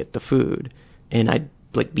go and get the food, and I'd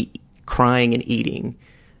like be crying and eating.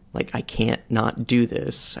 Like, I can't not do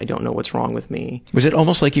this. I don't know what's wrong with me. Was it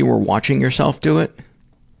almost like you were watching yourself do it?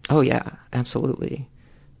 Oh yeah, absolutely.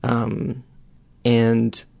 I'd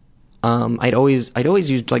always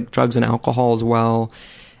used like drugs and alcohol as well.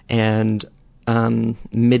 And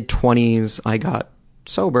mid-20s, I got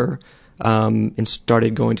sober and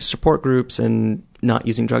started going to support groups and not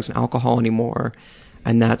using drugs and alcohol anymore.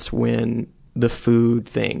 And that's when the food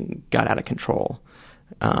thing got out of control.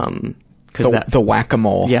 The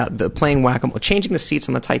whack-a-mole. Yeah, the playing whack-a-mole, changing the seats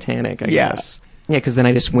on the Titanic, I guess. Yeah, because then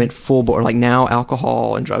I just went full bore. Like now,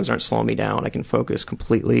 alcohol and drugs aren't slowing me down. I can focus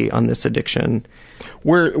completely on this addiction.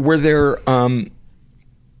 Were there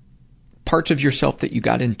parts of yourself that you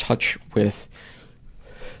got in touch with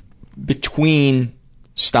between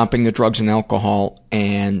stopping the drugs and alcohol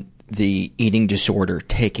and the eating disorder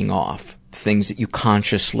taking off? Things that you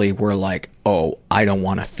consciously were like, "Oh, I don't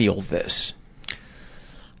want to feel this."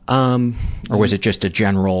 Or was it just a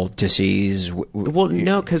general disease? Well,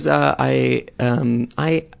 no, because I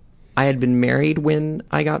had been married when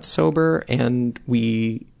I got sober, and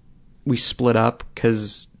we split up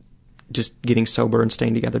because just getting sober and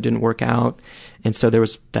staying together didn't work out, and so there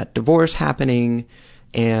was that divorce happening,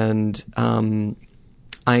 and I'm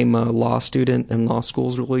a law student, and law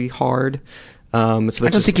school's really hard. So I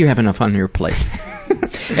don't think you have enough on your plate.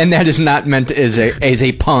 And that is not meant as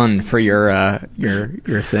a pun for your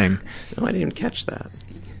thing. No, I didn't even catch that.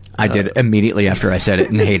 I did immediately after I said it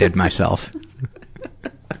and hated myself.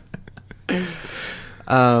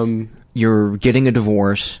 You're getting a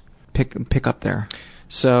divorce. Pick up there.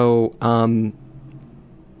 So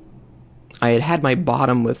I had my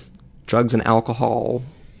bottom with drugs and alcohol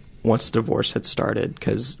once the divorce had started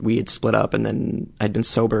because we had split up, and then I'd been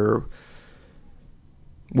sober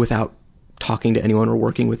without talking to anyone or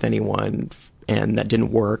working with anyone, and that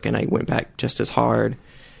didn't work, and I went back just as hard.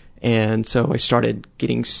 And so I started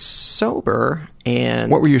getting sober.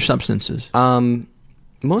 And what were your substances?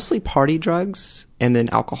 Mostly party drugs, and then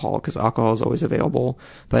alcohol, because alcohol is always available.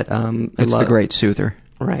 But it's the great soother.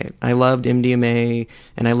 Right. I loved MDMA,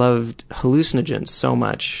 and I loved hallucinogens so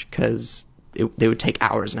much because they would take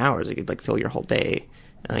hours and hours. It could like fill your whole day,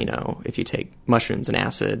 if you take mushrooms and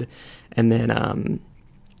acid. And then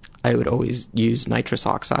I would always use nitrous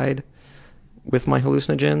oxide with my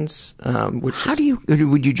hallucinogens.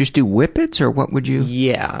 Would you just do whippets, or what would you?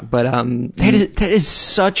 Yeah, but that is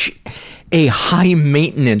such a high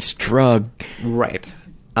maintenance drug. Right.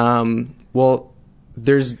 Well,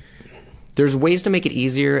 there's ways to make it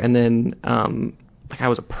easier, and then I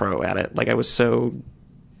was a pro at it. Like, I was so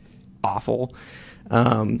awful.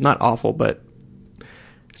 Not awful, but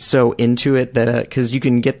so into it that because you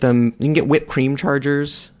can get whipped cream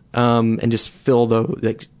chargers and just fill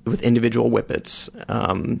those with individual whippets.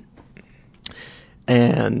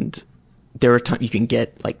 And there are times you can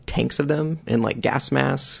get like tanks of them and like gas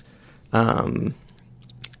masks. But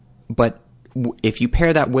if you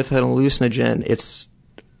pair that with an hallucinogen, it's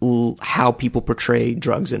how people portray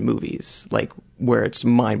drugs in movies, like where it's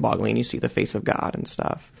mind-boggling. You see the face of God and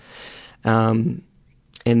stuff. And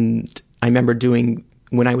I remember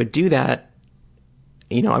when I would do that,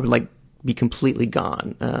 I would like be completely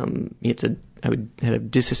gone. I would had to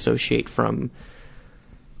disassociate from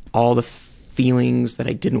all the feelings that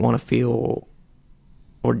I didn't want to feel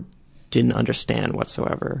or didn't understand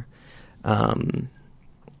whatsoever. But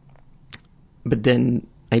then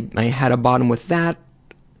I had a bottom with that,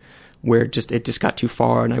 where it just got too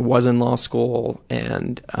far, and I was in law school,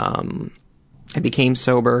 and I became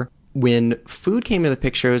sober. When food came into the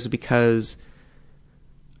picture, it was because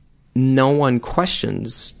no one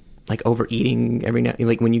questions like overeating every night,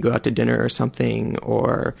 like when you go out to dinner or something,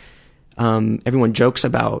 or everyone jokes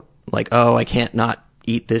about like, oh, I can't not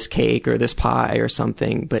eat this cake or this pie or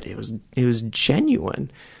something, but it was genuine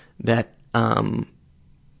that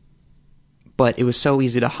but it was so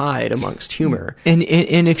easy to hide amongst humor. And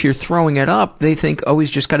if you're throwing it up, they think, oh,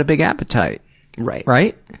 he's just got a big appetite. Right.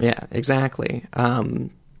 Right? Yeah, exactly. So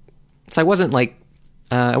I wasn't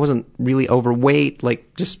I wasn't really overweight,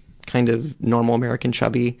 like just kind of normal American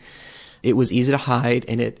chubby. It was easy to hide,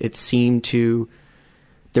 and it seemed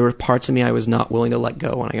there were parts of me I was not willing to let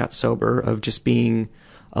go when I got sober, of just being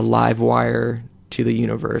a live wire to the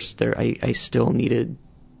universe. I still needed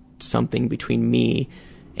something between me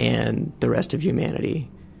and the rest of humanity.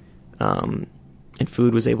 And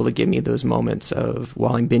food was able to give me those moments of,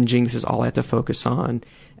 while I'm binging, this is all I have to focus on.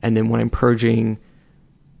 And then when I'm purging,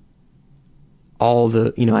 all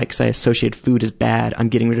the, because I associate food as bad, I'm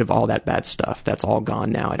getting rid of all that bad stuff. That's all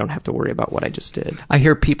gone now. I don't have to worry about what I just did. I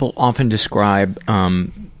hear people often describe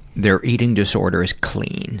their eating disorder as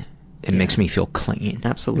clean. It makes me feel clean.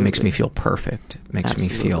 Absolutely. It makes me feel perfect. It makes me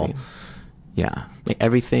feel, yeah. Like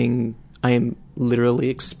everything, I am literally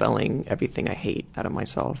expelling everything I hate out of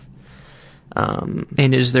myself.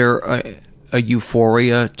 And is there a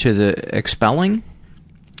euphoria to the expelling?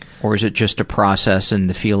 Or is it just a process, and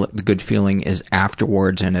the good feeling is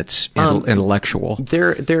afterwards, and it's intellectual?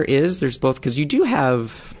 There's both, because you do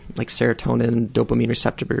have like serotonin, dopamine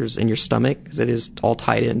receptors in your stomach, because it is all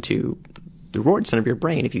tied into the reward center of your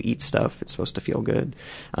brain. If you eat stuff, it's supposed to feel good.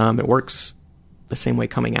 It works the same way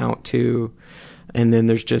coming out too. And then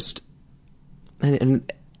there's just,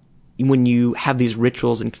 and when you have these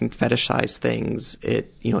rituals and can fetishize things,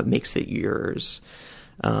 it makes it yours.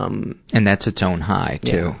 And that's its own high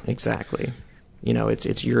too. Yeah, exactly.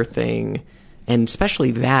 It's your thing, and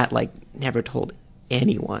especially that, like, never told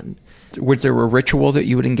anyone. Was there a ritual that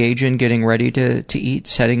you would engage in getting ready to eat,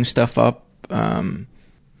 setting stuff up?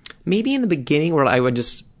 Maybe in the beginning, where I would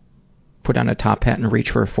just put on a top hat and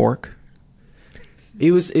reach for a fork.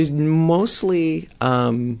 It was mostly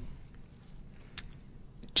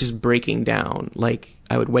just breaking down. Like,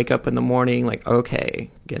 I would wake up in the morning, like,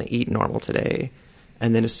 okay, gonna eat normal today.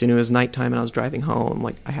 And then as soon as it was nighttime and I was driving home,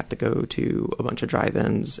 like, I have to go to a bunch of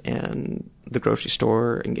drive-ins and the grocery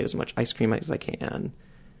store and get as much ice cream as I can,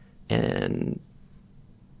 and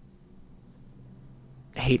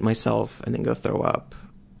hate myself, and then go throw up,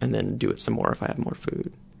 and then do it some more if I have more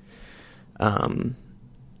food.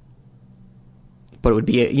 But it would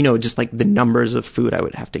be, just like the numbers of food I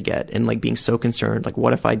would have to get, and like being so concerned, like,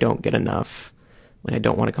 what if I don't get enough? Like, I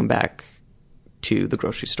don't want to come back to the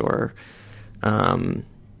grocery store.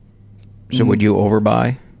 So would you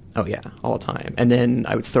overbuy? Oh yeah, all the time. And then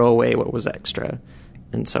I would throw away what was extra.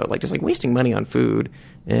 And so, like, just like wasting money on food.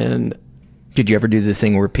 And did you ever do the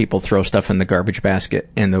thing where people throw stuff in the garbage basket,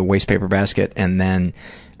 in the waste paper basket, and then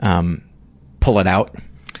pull it out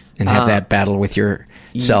and have that battle with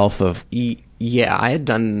yourself of... Yeah, I had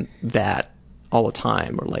done that all the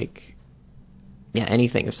time, or like,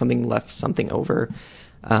 anything. If something left something over...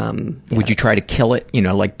 Would you try to kill it,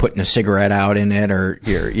 like putting a cigarette out in it, or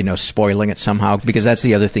you're, spoiling it somehow? Because that's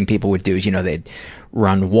the other thing people would do is, they'd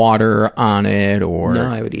run water on it, or...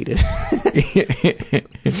 No, I would eat it.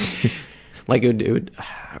 Like it would,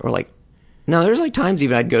 or like, no, there's like times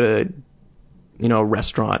even I'd go to, a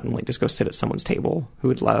restaurant and like just go sit at someone's table who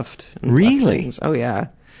had left. Really? Left oh yeah.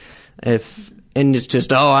 And it's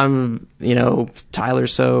just, I'm, Tyler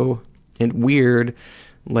so and weird.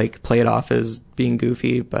 Like play it off as being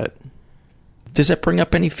goofy, but does that bring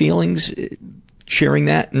up any feelings, sharing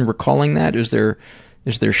that and recalling that? Is there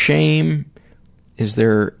shame? Is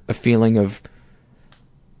there a feeling of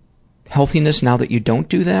healthiness now that you don't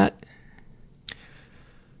do that?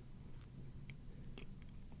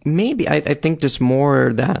 Maybe. I think just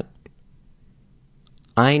more that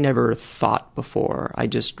I never thought before. I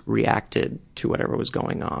just reacted to whatever was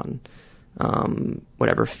going on.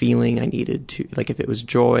 Whatever feeling I needed to, like if it was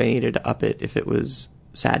joy, I needed to up it. If it was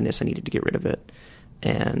sadness, I needed to get rid of it.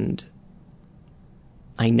 And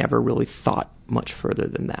I never really thought much further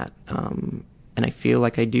than that. And I feel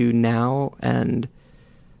like I do now. And,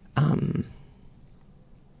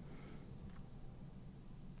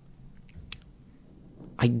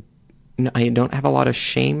 I don't have a lot of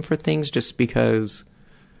shame for things just because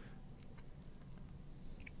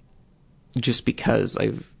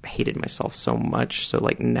I've hated myself so much. So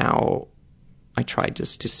like now I try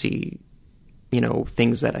just to see,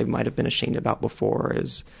 things that I might have been ashamed about before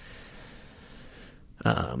as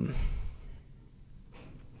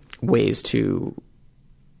ways to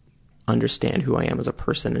understand who I am as a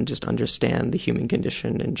person and just understand the human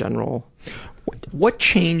condition in general. What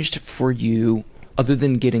changed for you other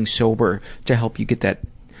than getting sober to help you get that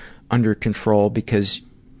under control? Because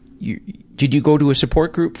did you go to a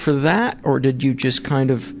support group for that, or did you just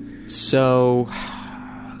kind of... So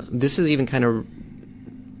this is even kind of...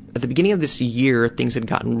 At the beginning of this year, things had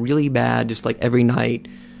gotten really bad, just like every night,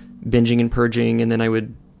 binging and purging, and then I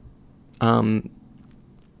would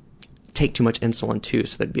take too much insulin too,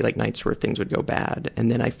 so there'd be like nights where things would go bad.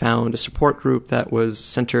 And then I found a support group that was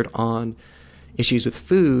centered on issues with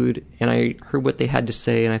food, and I heard what they had to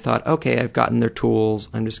say, and I thought, okay, I've gotten their tools,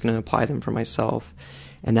 I'm just going to apply them for myself.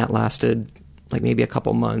 And that lasted like maybe a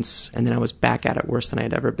couple months, and then I was back at it worse than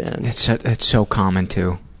I'd ever been. That's so common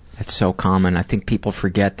too. It's so common. I think people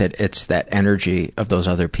forget that it's that energy of those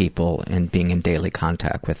other people and being in daily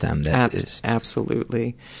contact with them that is...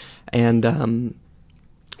 Absolutely. And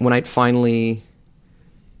when I'd finally,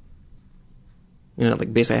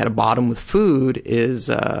 like basically I had a bottom with food,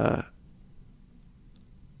 is I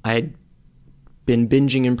had been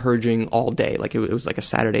binging and purging all day. Like it was like a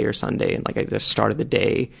Saturday or Sunday, and like I just started the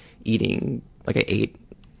day eating, like I ate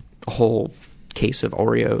a whole case of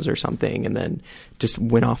Oreos or something, and then just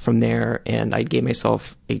went off from there. And I gave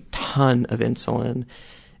myself a ton of insulin,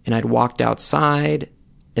 and I'd walked outside,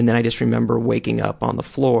 and then I just remember waking up on the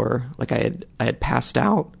floor, like I had passed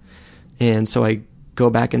out. And so I go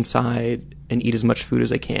back inside and eat as much food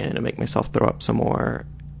as I can and make myself throw up some more.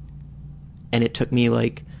 And it took me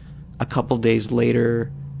like a couple days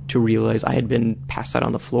later to realize I had been passed out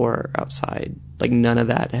on the floor outside. Like none of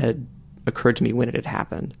that had occurred to me when it had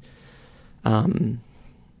happened.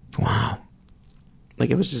 Wow. Like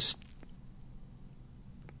it was just,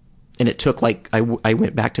 and it took like, I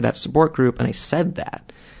went back to that support group and I said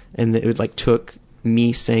that, and it like took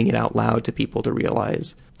me saying it out loud to people to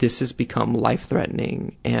realize this has become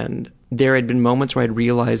life-threatening. And there had been moments where I'd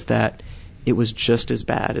realized that it was just as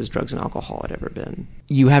bad as drugs and alcohol had ever been.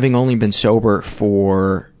 You having only been sober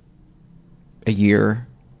for a year,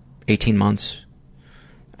 18 months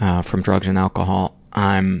from drugs and alcohol,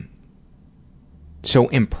 I'm so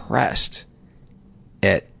impressed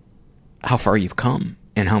at how far you've come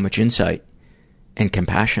and how much insight and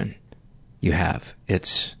compassion you have.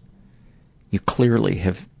 You clearly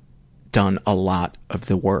have done a lot of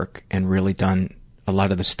the work and really done a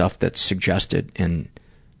lot of the stuff that's suggested in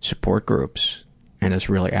support groups, and it's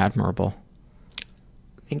really admirable.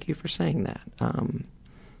 Thank you for saying that.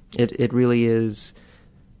 It really is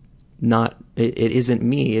not, it isn't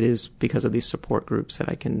me, it is because of these support groups that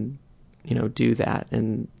I can, do that.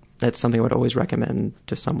 And that's something I would always recommend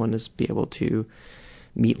to someone, is be able to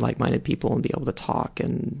meet like-minded people and be able to talk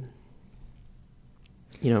and,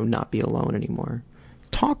 not be alone anymore.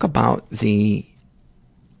 Talk about the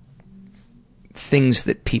things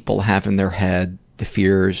that people have in their head, the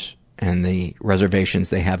fears and the reservations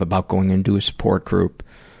they have about going into a support group,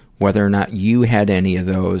 whether or not you had any of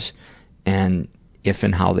those, and if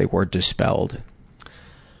and how they were dispelled?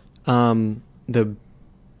 The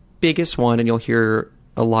biggest one, and you'll hear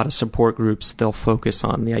a lot of support groups, they'll focus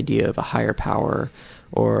on the idea of a higher power,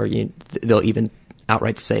 or they'll even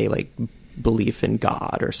outright say like belief in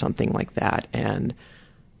God or something like that. And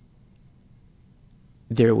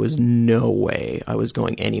there was no way I was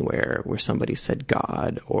going anywhere where somebody said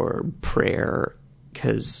God or prayer,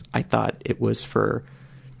 because I thought it was for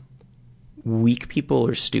weak people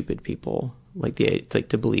or stupid people. Like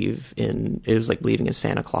to believe in, it was like believing in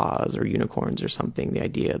Santa Claus or unicorns or something. The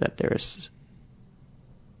idea that there's,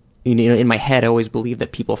 in my head, I always believed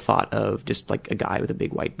that people thought of just like a guy with a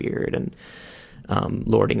big white beard and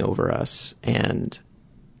lording over us. And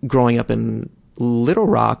growing up in Little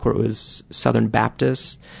Rock, where it was Southern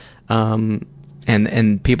Baptist, and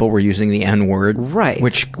people were using the N-word, right,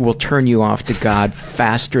 which will turn you off to God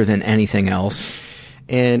faster than anything else.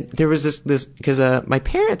 And there was this because my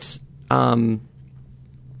parents,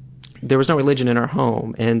 there was no religion in our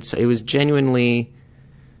home, and so it was genuinely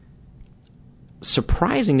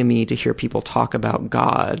surprising to me to hear people talk about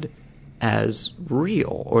God as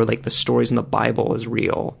real, or like the stories in the Bible as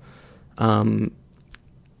real.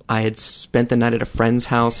 I had spent the night at a friend's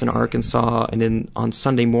house in Arkansas, and then on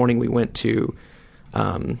Sunday morning we went to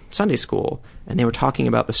Sunday school, and they were talking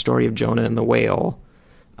about the story of Jonah and the whale,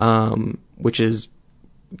 which is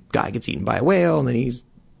guy gets eaten by a whale, and then he's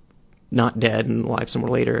not dead and alive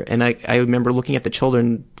somewhere later. And I remember looking at the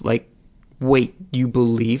children like, wait, you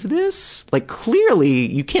believe this? Like,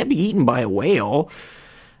 clearly you can't be eaten by a whale.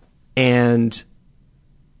 And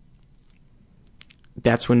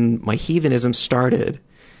that's when my heathenism started.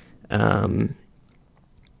 My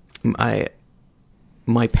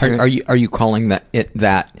parents... Are you calling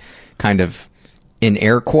that kind of in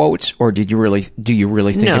air quotes, or do you really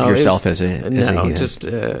think of yourself as a heathen? Just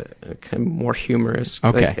kind of more humorous.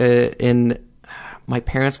 Okay. Like, my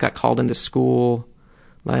parents got called into school,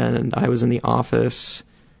 and I was in the office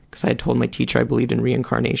because I had told my teacher I believed in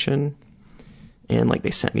reincarnation, and like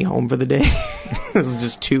they sent me home for the day. It was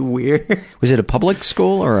just too weird. Was it a public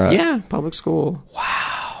school or a... Yeah, public school.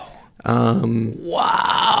 Wow.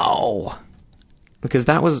 Wow. Because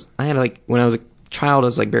that was, I had like, when I was a child, I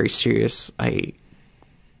was like very serious. I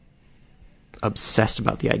obsessed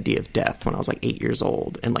about the idea of death when I was like 8 years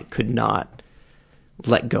old, and like could not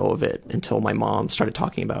let go of it until my mom started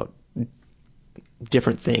talking about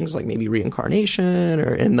different things, like maybe reincarnation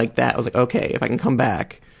and like that. I was like, okay, if I can come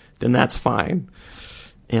back, then that's fine.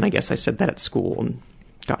 And I guess I said that at school and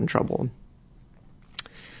got in trouble.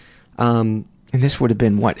 And this would have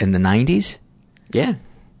been what, in the 90s? Yeah.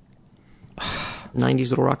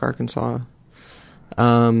 90s, Little Rock, Arkansas.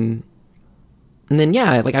 And then,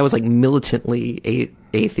 yeah, like I was like militantly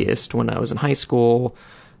atheist when I was in high school.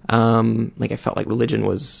 Like I felt like religion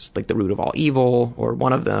was like the root of all evil, or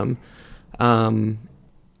one of them. And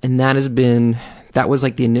that was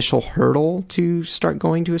like the initial hurdle to start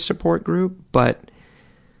going to a support group, but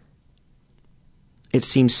it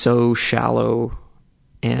seemed so shallow,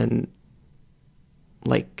 and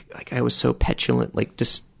like I was so petulant,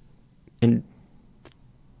 and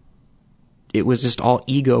it was just all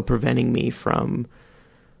ego preventing me from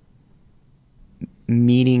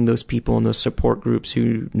meeting those people in those support groups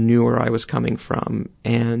who knew where I was coming from.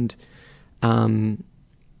 And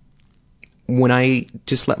when I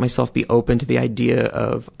just let myself be open to the idea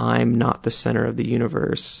of I'm not the center of the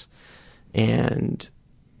universe, and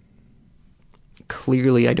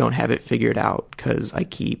clearly I don't have it figured out because I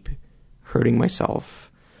keep hurting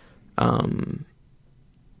myself,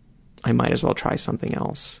 I might as well try something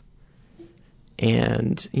else.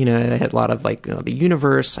 And, I had a lot of like, the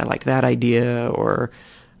universe, I liked that idea, or,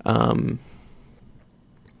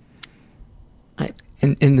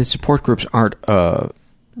 And the support groups aren't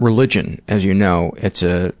religion, as you know. It's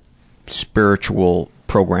a spiritual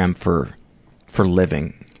program for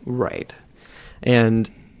living. Right. And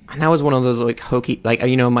that was one of those like hokey, like,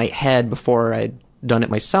 in my head before I'd done it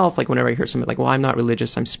myself, like whenever I hear something like, well, I'm not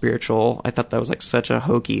religious, I'm spiritual, I thought that was like such a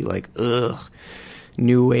hokey, like,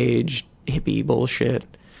 new age hippie bullshit.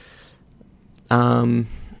 But I'm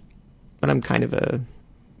kind of a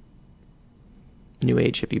new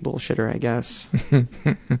age hippie bullshitter, I guess.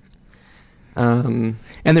 And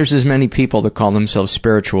there's as many people that call themselves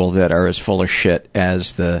spiritual that are as full of shit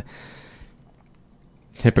as the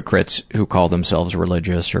hypocrites who call themselves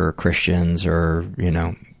religious or Christians, or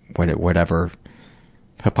whatever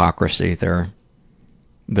hypocrisy they're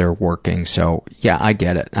working. So yeah, I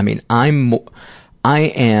get it. I mean, I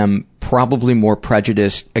am probably more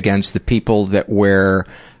prejudiced against the people that wear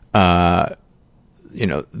the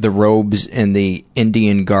robes and the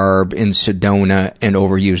Indian garb in Sedona and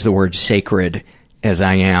overuse the word sacred as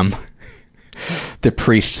I am the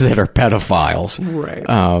priests that are pedophiles.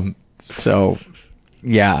 Right. So,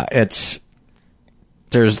 yeah,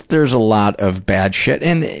 there's a lot of bad shit,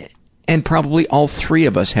 and probably all three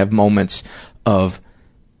of us have moments of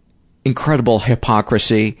incredible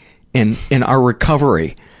hypocrisy in our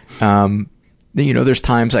recovery. There's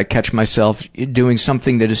times I catch myself doing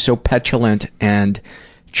something that is so petulant and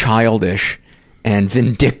childish and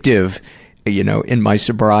vindictive, in my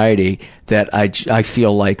sobriety, that I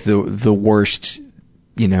feel like the worst,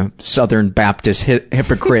 Southern Baptist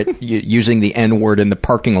hypocrite using the N-word in the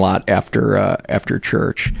parking lot after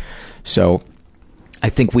church. So I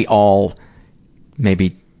think we all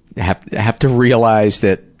maybe have to realize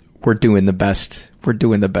that we're doing the best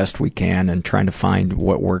we can and trying to find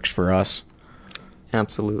what works for us.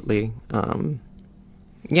 Absolutely.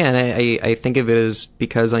 Yeah, and I think of it as,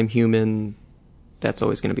 because I'm human, that's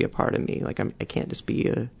always going to be a part of me. Like, I can't just be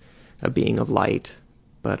a being of light,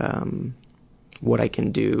 but what I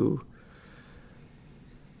can do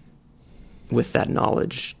with that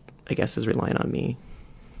knowledge, I guess, is relying on me.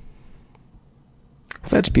 Well,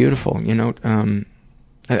 that's beautiful. I'm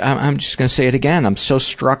just going to say it again. I'm so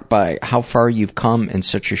struck by how far you've come in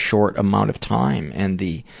such a short amount of time, and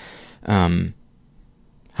the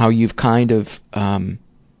how you've kind of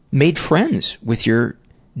made friends with your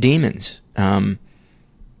demons.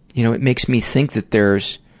 It makes me think that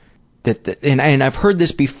there's and I've heard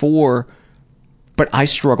this before, but I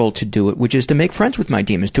struggle to do it, which is to make friends with my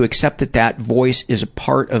demons, to accept that voice is a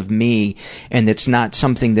part of me, and it's not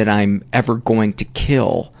something that I'm ever going to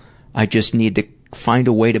kill. I just need to find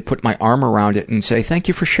a way to put my arm around it and say, thank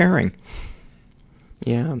you for sharing.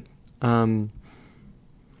 Yeah.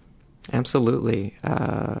 Absolutely.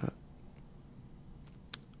 I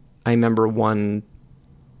remember one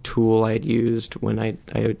tool I had used when I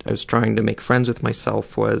was trying to make friends with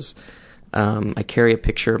myself was, I carry a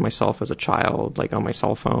picture of myself as a child, like on my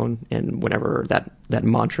cell phone, and whenever that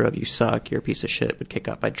mantra of "you suck, you're a piece of shit" would kick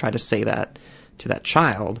up, I'd try to say that to that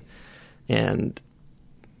child, and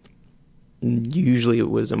usually it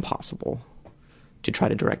was impossible to try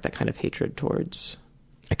to direct that kind of hatred towards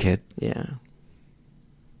a kid. Yeah.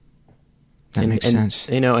 That makes sense.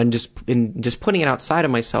 And just putting it outside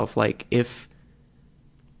of myself, like, if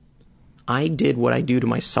I did what I do to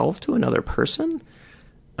myself to another person,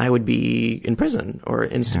 I would be in prison or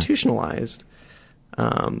institutionalized.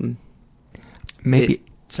 Sorry.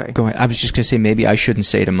 Go ahead. I was just going to say, maybe I shouldn't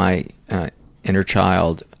say to my inner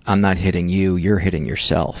child, I'm not hitting you, you're hitting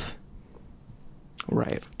yourself.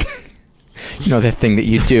 Right. That thing that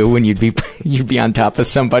you do when you'd be on top of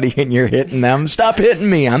somebody and you're hitting them. Stop hitting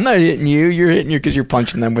me. I'm not hitting you. You're hitting you because you're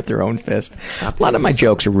punching them with their own fist. A lot of my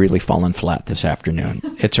jokes are really falling flat this afternoon.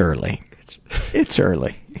 It's early. It's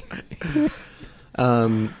early.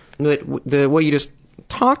 What you just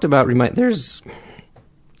talked about there's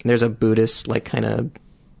a Buddhist, like, kind of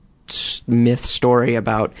myth story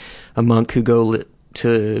about a monk who go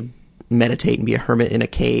to meditate and be a hermit in a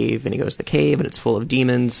cave, and he goes to the cave and it's full of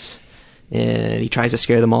demons, and he tries to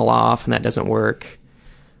scare them all off, and that doesn't work,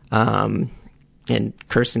 and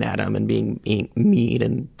cursing at them and being mean,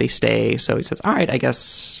 and they stay. So he says, all right, I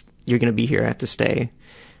guess you're going to be here, I have to stay.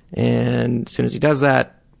 And as soon as he does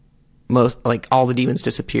that, all the demons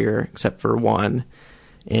disappear except for one,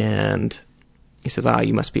 and he says,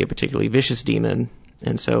 you must be a particularly vicious demon.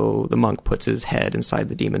 And so the monk puts his head inside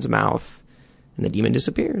the demon's mouth, and the demon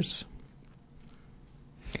disappears.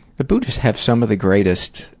 The Buddhists have some of the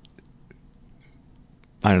greatest,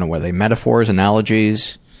 I don't know, what are they, metaphors,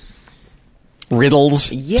 analogies, riddles,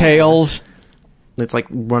 tales? It's like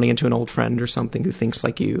running into an old friend or something who thinks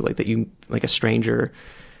like you, like a stranger,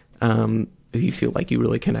 who you feel like you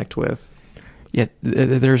really connect with. Yeah,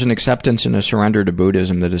 there's an acceptance and a surrender to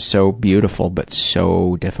Buddhism that is so beautiful but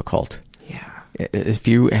so difficult. Yeah. If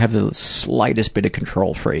you have the slightest bit of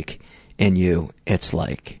control freak in you, it's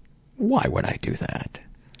like, why would I do that?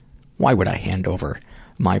 Why would I hand over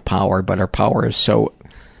my power? But our power is so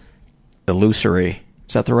illusory.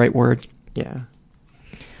 Is that the right word? Yeah.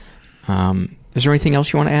 Is there anything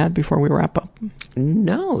else you want to add before we wrap up?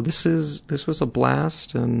 No, this was a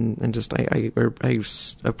blast, and just I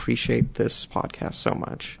appreciate this podcast so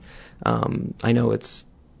much. I know it's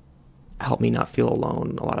helped me not feel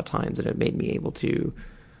alone a lot of times, and it made me able to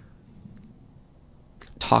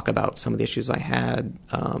talk about some of the issues I had,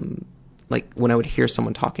 like when I would hear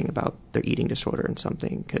someone talking about their eating disorder and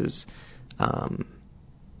something, because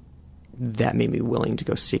that made me willing to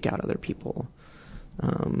go seek out other people.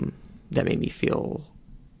 That made me feel,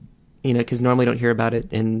 because normally I don't hear about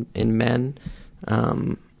it in men.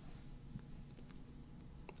 And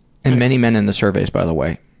many men in the surveys, by the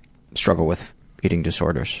way, struggle with eating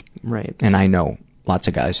disorders. Right. And I know lots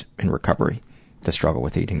of guys in recovery that struggle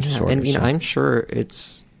with eating disorders. And, I'm sure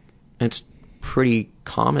it's pretty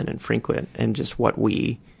common and frequent, and just what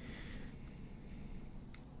we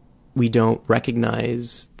don't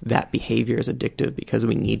recognize that behavior is addictive because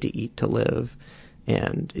we need to eat to live.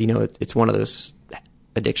 And, it's one of those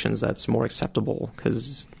addictions that's more acceptable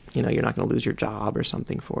because, you're not going to lose your job or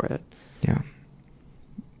something for it. Yeah.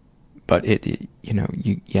 But you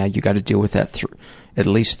got to deal with that at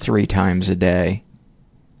least 3 times a day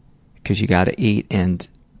because you got to eat. And,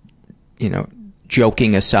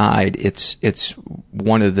 joking aside, it's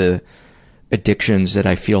one of the addictions that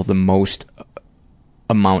I feel the most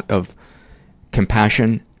amount of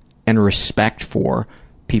compassion and respect for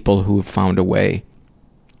people who have found a way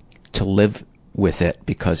to live with it,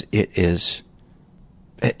 because it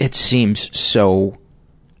seems so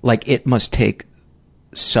like it must take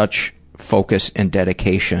such focus and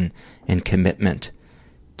dedication and commitment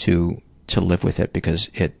to live with it, because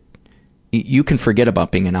you can forget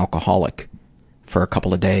about being an alcoholic for a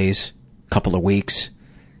couple of days, couple of weeks,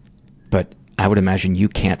 but I would imagine you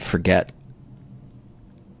can't forget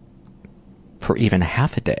for even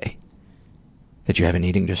half a day that you have an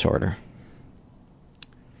eating disorder.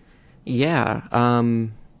 Yeah,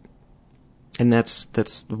 and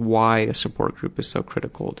that's why a support group is so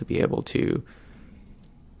critical, to be able to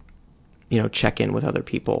check in with other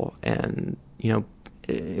people and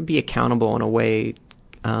be accountable in a way,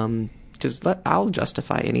 because I'll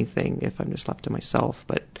justify anything if I'm just left to myself.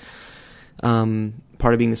 But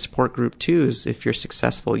part of being the support group too is if you're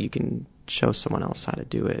successful, you can show someone else how to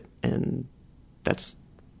do it, and that's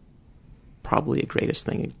probably the greatest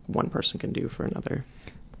thing one person can do for another.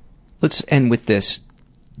 Let's end with this.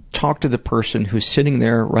 Talk to the person who's sitting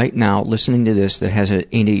there right now listening to this that has an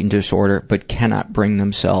eating disorder but cannot bring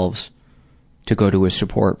themselves to go to a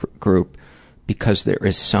support group because there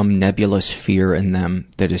is some nebulous fear in them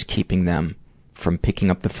that is keeping them from picking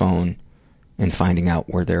up the phone and finding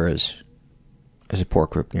out where there is a support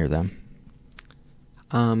group near them.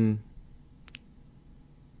 I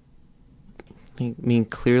mean,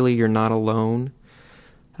 clearly you're not alone.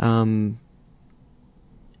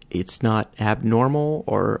 It's not abnormal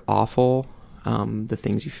or awful, the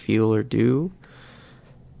things you feel or do.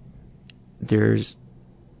 There's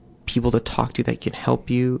people to talk to that can help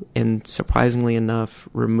you, and surprisingly enough,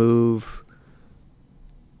 remove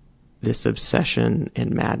this obsession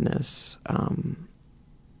and madness.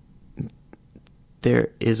 There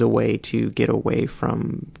is a way to get away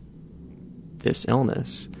from this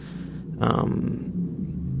illness.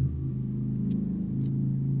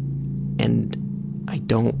 And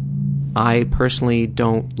I personally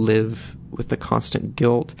don't live with the constant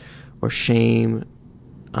guilt or shame,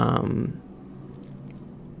 and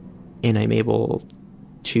I'm able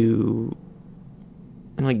to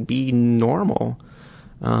be normal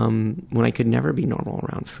when I could never be normal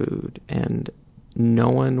around food. And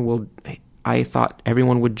I thought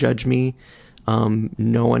everyone would judge me.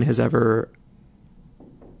 No one has ever,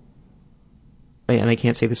 and I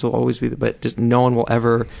can't say this will always be, but just no one will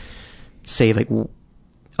ever say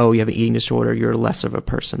oh, you have an eating disorder, you're less of a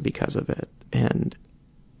person because of it. And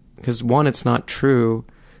because one, it's not true,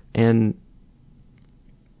 and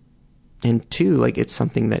two, it's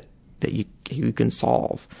something that you can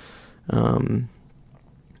solve. And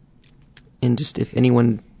just if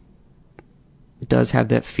anyone does have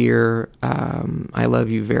that fear, I love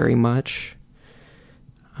you very much.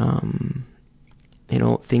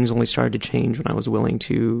 Things only started to change when I was willing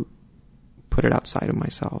to put it outside of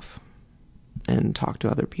myself and talk to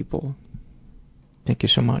other people. Thank you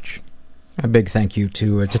so much. A big thank you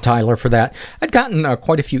to Tyler for that. I'd gotten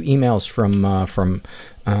quite a few emails from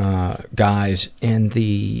guys in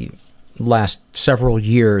the last several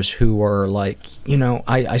years who are like,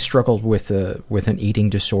 I struggled with an eating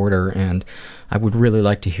disorder, and I would really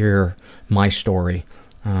like to hear my story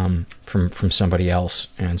from somebody else.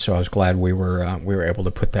 And so I was glad we were able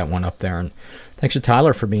to put that one up there. And thanks to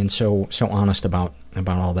Tyler for being so honest about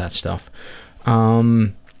all that stuff.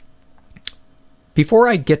 Before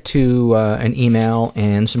I get to an email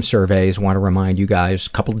and some surveys, I want to remind you guys a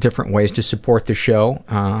couple of different ways to support the show.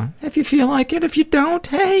 If you feel like it, if you don't,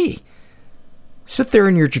 hey, sit there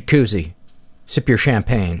in your jacuzzi, sip your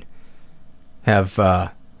champagne, have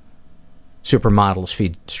supermodels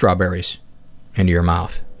feed strawberries into your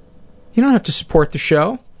mouth. You don't have to support the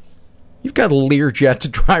show. You've got a Learjet to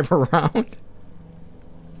drive around.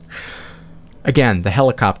 Again, the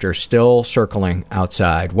helicopter still circling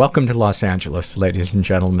outside. Welcome to Los Angeles, ladies and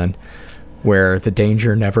gentlemen, where the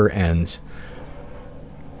danger never ends.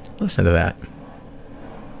 Listen to that.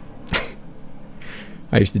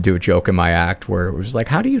 I used to do a joke in my act where it was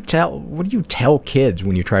like, what do you tell kids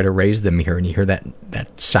when you try to raise them here and you hear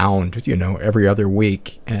that sound, every other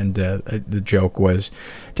week? And the joke was,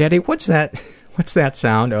 Daddy, what's that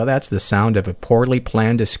sound? Oh, that's the sound of a poorly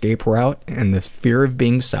planned escape route and the fear of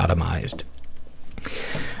being sodomized.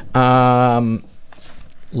 You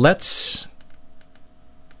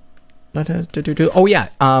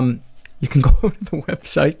can go to the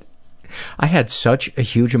website. I had such a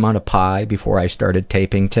huge amount of pie before I started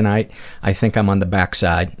taping tonight. I think I'm on the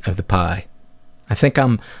backside of the pie. I think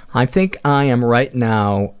I am right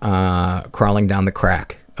now crawling down the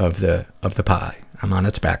crack of the pie. I'm on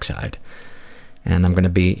its backside, and I'm going to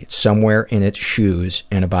be somewhere in its shoes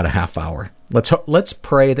in about a half hour. Let's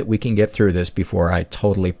pray that we can get through this before I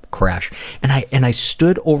totally crash. And I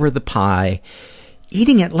stood over the pie,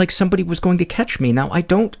 eating it like somebody was going to catch me. Now I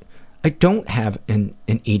don't have an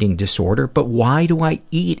eating disorder, but why do I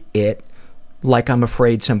eat it like I'm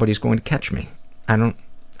afraid somebody's going to catch me? I don't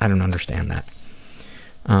understand that.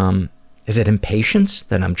 Is it impatience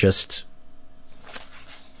that I'm just,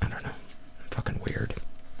 I don't know, fucking weird.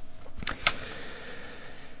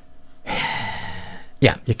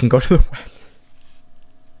 Yeah, you can go to the web.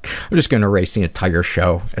 I'm just going to erase the entire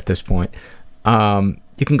show at this point.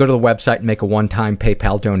 You can go to the website and make a one-time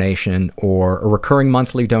PayPal donation or a recurring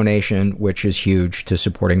monthly donation, which is huge to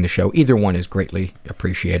supporting the show. Either one is greatly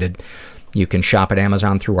appreciated. You can shop at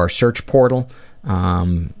Amazon through our search portal.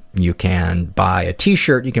 You can buy a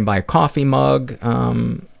t-shirt. You can buy a coffee mug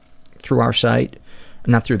through our site.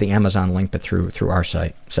 Not through the Amazon link, but through our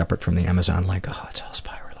site, separate from the Amazon link. Oh, it's all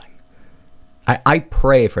spiraling. I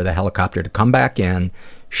pray for the helicopter to come back in,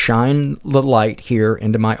 shine the light here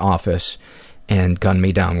into my office, and gun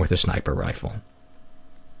me down with a sniper rifle.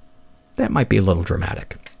 That might be a little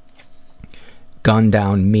dramatic. Gun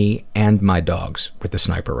down me and my dogs with a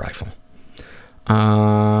sniper rifle.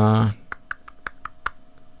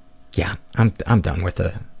 Yeah, I'm done with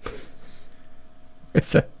the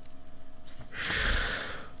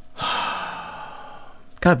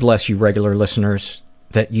God bless you, regular listeners,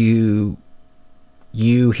 that you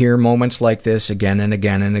hear moments like this again and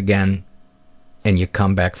again and again, and you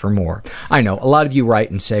come back for more. I know, a lot of you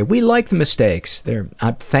write and say, we like the mistakes.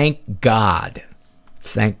 Thank God.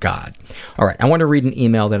 Thank God. All right, I want to read an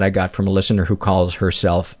email that I got from a listener who calls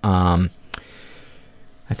herself, I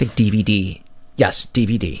think DVD. Yes,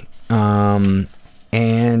 DVD.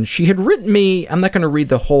 And she had written me, I'm not going to read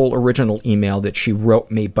the whole original email that she wrote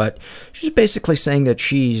me, but she's basically saying that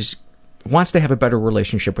wants to have a better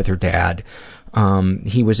relationship with her dad.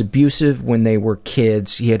 He was abusive when they were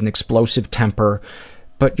kids. He had an explosive temper,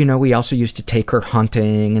 but we also used to take her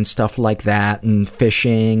hunting and stuff like that, and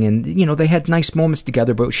fishing, and they had nice moments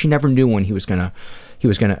together, but she never knew when he was gonna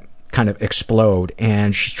kind of explode.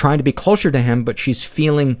 And she's trying to be closer to him, but she's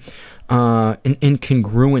feeling an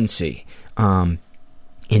incongruency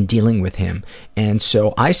in dealing with him. And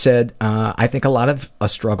so I said, I think a lot of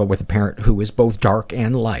us struggle with a parent who is both dark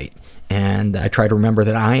and light. And I try to remember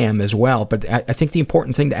that I am as well. But I think the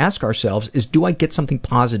important thing to ask ourselves is, do I get something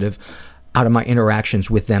positive out of my interactions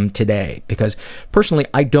with them today? Because personally,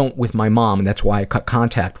 I don't with my mom, and that's why I cut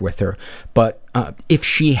contact with her. But if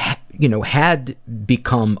she, had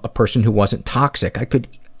become a person who wasn't toxic, I could,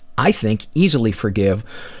 I think, easily forgive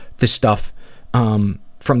the stuff from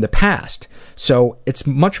the past. So it's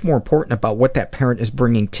much more important about what that parent is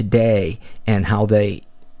bringing today and how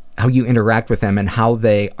you interact with them and how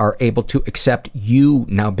they are able to accept you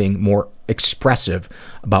now being more expressive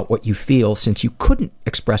about what you feel, since you couldn't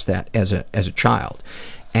express that as a child.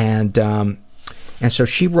 And so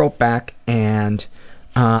she wrote back, and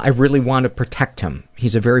I really want to protect him.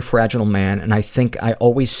 He's a very fragile man, and I think I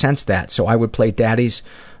always sensed that. So I would play daddy's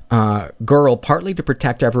girl, partly to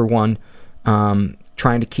protect everyone,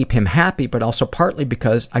 trying to keep him happy, but also partly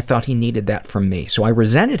because I thought he needed that from me. So I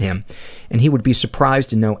resented him, and he would be surprised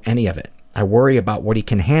to know any of it. I worry about what he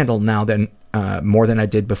can handle now more than I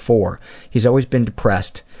did before. He's always been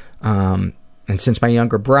depressed, and since my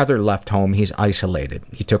younger brother left home, he's isolated.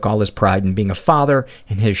 He took all his pride in being a father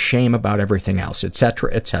and his shame about everything else,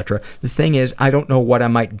 etc., etc. The thing is, I don't know what I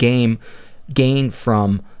might gain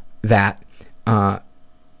from that.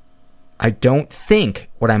 I don't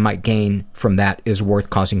think what I might gain from that is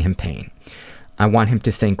worth causing him pain. I want him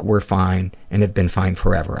to think we're fine and have been fine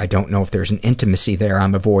forever. I don't know if there's an intimacy there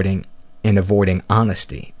I'm avoiding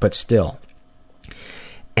honesty, but still.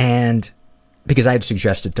 And because I had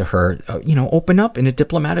suggested to her, open up in a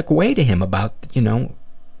diplomatic way to him about, that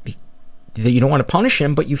you don't want to punish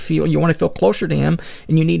him, but you want to feel closer to him,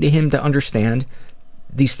 and you need him to understand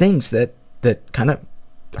these things that kind of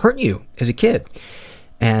hurt you as a kid.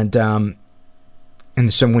 And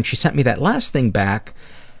And so when she sent me that last thing back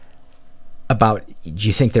about, do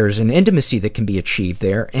you think there's an intimacy that can be achieved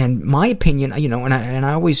there? And my opinion, you know, and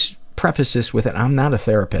I always preface this with it, I'm not a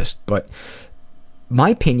therapist, but my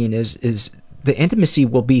opinion is the intimacy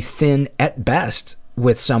will be thin at best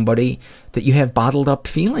with somebody that you have bottled up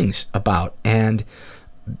feelings about. And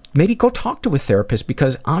maybe go talk to a therapist,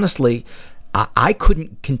 because honestly, I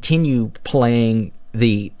couldn't continue playing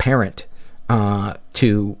the parent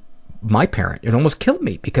to my parent. It almost killed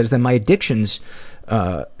me, because then my addictions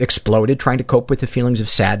exploded trying to cope with the feelings of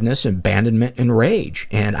sadness, abandonment, and rage.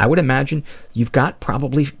 And I would imagine you've got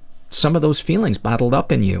probably some of those feelings bottled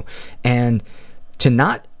up in you. And to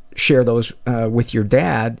not share those with your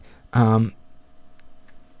dad, I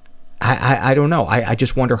don't know. I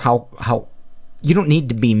just wonder how you don't need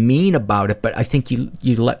to be mean about it, but I think you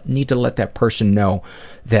need to let that person know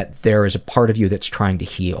that there is a part of you that's trying to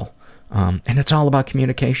heal. And it's all about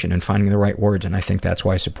communication and finding the right words, and I think that's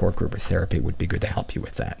why a support group or therapy would be good to help you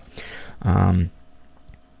with that.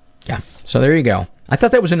 Yeah, so there you go. I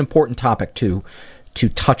thought that was an important topic to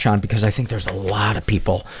touch on, because I think there's a lot of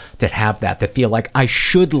people that have that feel like, I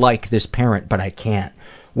should like this parent, but I can't.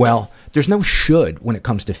 Well, there's no should when it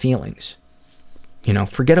comes to feelings. You know,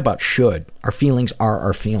 forget about should. Our feelings are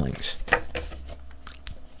our feelings.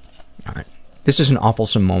 All right. This is an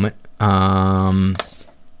awfulsome moment.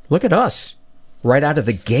 Look at us. Right out of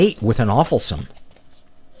the gate with an awfulsome.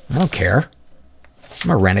 I don't care.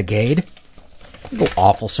 I'm a renegade. I'll go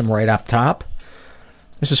awfulsome right up top.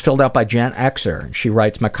 This is filled out by Jan Xer. She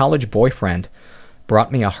writes, my college boyfriend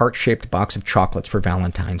brought me a heart-shaped box of chocolates for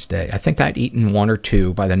Valentine's Day. I think I'd eaten one or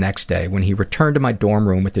two by the next day when he returned to my dorm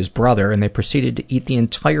room with his brother, and they proceeded to eat the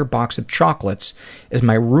entire box of chocolates as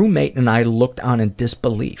my roommate and I looked on in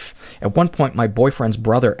disbelief. At one point, my boyfriend's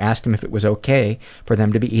brother asked him if it was okay for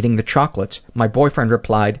them to be eating the chocolates. My boyfriend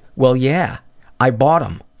replied, well, yeah, I bought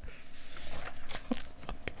them.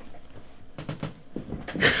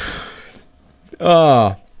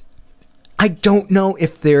 I don't know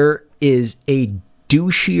if there is a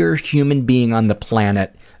douchier human being on the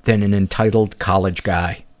planet than an entitled college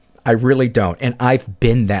guy. I really don't. And I've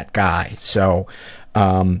been that guy. So,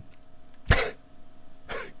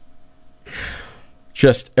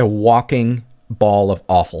 just a walking ball of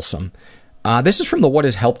awfulsome. This is from the What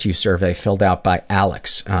Has Helped You survey filled out by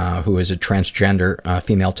Alex, who is a transgender,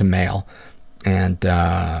 female to male. And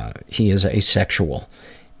he is asexual.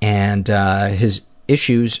 And his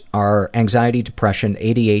issues are anxiety, depression,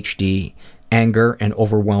 ADHD, anger, and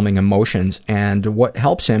overwhelming emotions. And what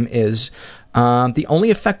helps him is the only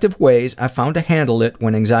effective ways I found to handle it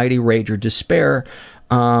when anxiety, rage, or despair,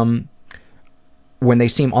 when they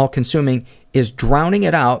seem all-consuming, is drowning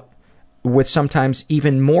it out with sometimes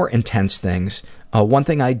even more intense things. One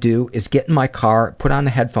thing I do is get in my car, put on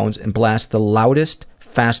the headphones, and blast the loudest,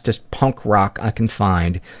 fastest punk rock I can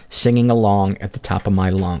find, singing along at the top of my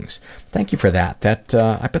lungs. Thank you for that.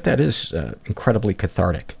 I bet that is incredibly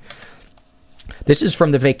cathartic. This is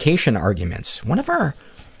from the Vacation Arguments, one of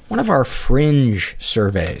our fringe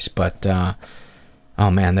surveys, but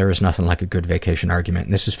oh man, there is nothing like a good vacation argument.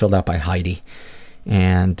 And this is filled out by Heidi,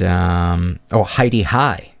 and Heidi,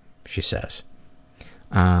 hi, she says.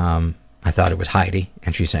 I thought it was Heidi,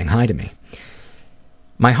 and she's saying hi to me.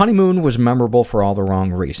 My honeymoon was memorable for all the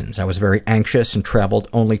wrong reasons. I was very anxious and traveled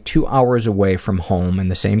only 2 hours away from home in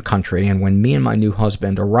the same country, and when me and my new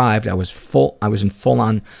husband arrived, I was in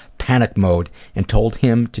full-on panic mode and told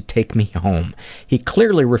him to take me home. He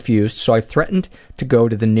clearly refused, so I threatened to go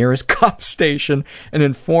to the nearest cop station and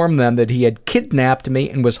inform them that he had kidnapped me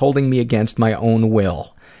and was holding me against my own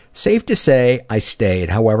will. Safe to say, I stayed.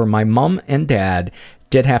 However, my mom and dad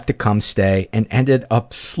did have to come stay and ended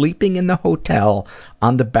up sleeping in the hotel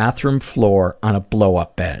on the bathroom floor on a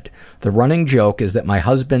blow-up bed. The running joke is that my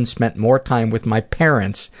husband spent more time with my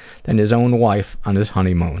parents than his own wife on his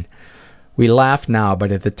honeymoon. We laugh now,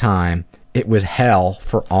 but at the time, it was hell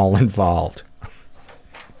for all involved.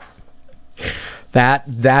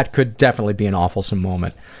 That could definitely be an awfulsome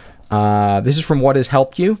moment. This is from What Has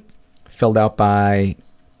Helped You, filled out by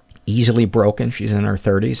Easily Broken. She's in her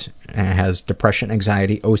 30s and has depression,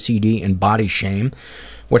 anxiety, OCD, and body shame.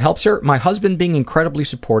 What helps her? My husband being incredibly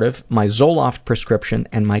supportive, my Zoloft prescription,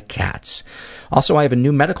 and my cats. Also, I have a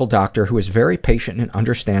new medical doctor who is very patient and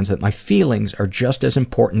understands that my feelings are just as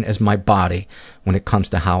important as my body when it comes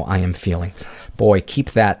to how I am feeling. Boy,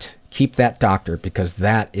 keep that doctor, because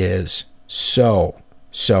that is so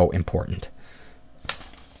important.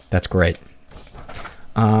 That's great.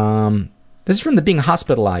 This is from the Being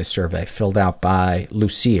Hospitalized survey filled out by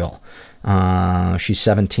Lucille. She's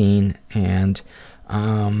 17, and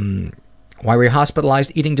Why were you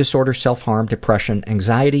hospitalized? Eating disorder, self-harm, depression,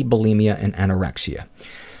 anxiety, bulimia, and anorexia.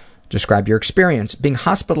 Describe your experience. Being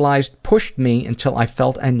hospitalized pushed me until I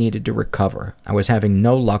felt I needed to recover. I was having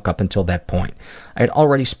no luck up until that point. I had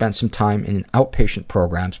already spent some time in outpatient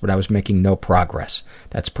programs, but I was making no progress.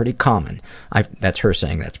 That's pretty common. That's her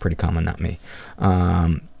saying that's pretty common, not me.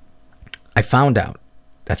 I found out.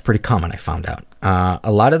 That's pretty common, I found out.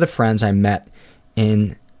 A lot of the friends I met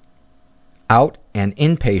in out and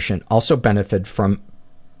inpatient also benefited from...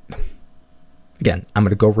 Again, I'm going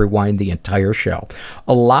to go rewind the entire show.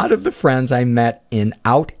 A lot of the friends I met in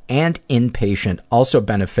out and inpatient also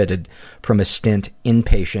benefited from a stint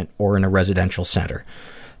inpatient or in a residential center.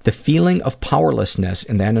 The feeling of powerlessness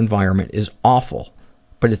in that environment is awful,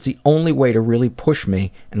 but it's the only way to really push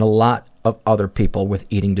me and a lot of other people with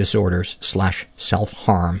eating disorders /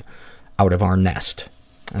 self-harm out of our nest.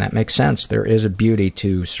 And that makes sense. There is a beauty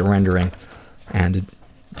to surrendering and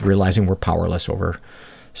realizing we're powerless over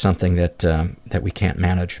something that we can't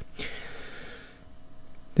manage.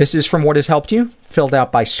 This is from What Has Helped You, filled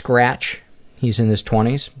out by Scratch. He's in his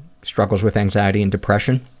 20s, struggles with anxiety and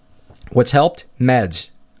depression. What's helped?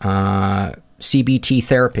 Meds. CBT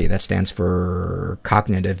therapy, that stands for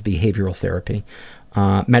cognitive behavioral therapy.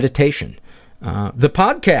 Meditation. The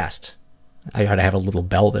podcast. I ought to have a little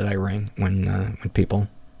bell that I ring when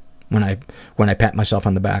I pat myself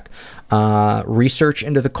on the back. Research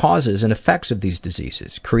into the causes and effects of these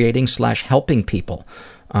diseases. Creating / helping people.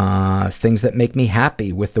 Things that make me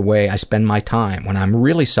happy with the way I spend my time. When I'm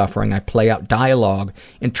really suffering, I play out dialogue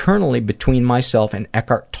internally between myself and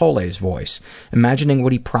Eckhart Tolle's voice, imagining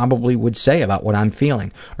what he probably would say about what I'm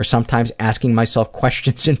feeling, or sometimes asking myself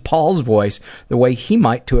questions in Paul's voice, the way he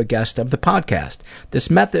might to a guest of the podcast. This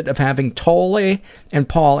method of having Tolle and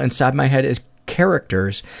Paul inside my head is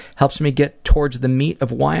characters helps me get towards the meat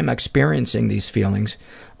of why I'm experiencing these feelings.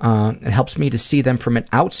 It helps me to see them from an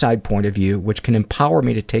outside point of view, which can empower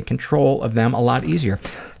me to take control of them a lot easier.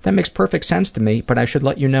 That makes perfect sense to me, but I should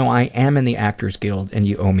let you know I am in the Actors Guild and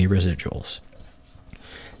you owe me residuals.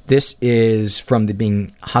 This is from the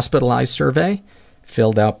Being Hospitalized survey,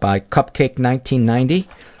 filled out by Cupcake1990,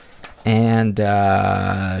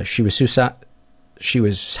 and she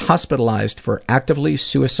was hospitalized for actively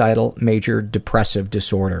suicidal major depressive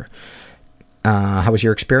disorder. How was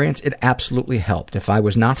your experience? It absolutely helped. If I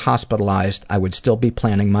was not hospitalized, I would still be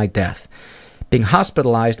planning my death. Being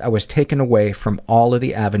hospitalized, I was taken away from all of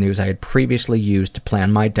the avenues I had previously used to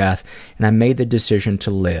plan my death, and I made the decision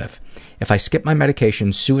to live. If I skip my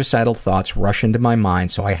medication, suicidal thoughts rush into my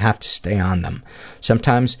mind, so I have to stay on them.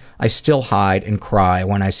 Sometimes I still hide and cry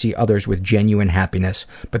when I see others with genuine happiness,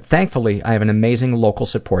 but thankfully I have an amazing local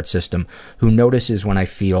support system who notices when I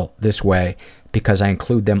feel this way because I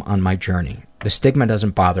include them on my journey. The stigma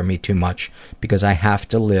doesn't bother me too much because I have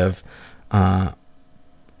to live. I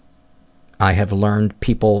have learned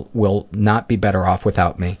people will not be better off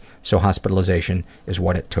without me, so hospitalization is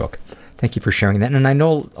what it took. Thank you for sharing that. And I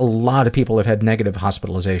know a lot of people have had negative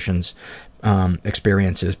hospitalizations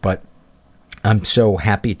experiences, but I'm so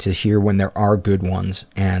happy to hear when there are good ones.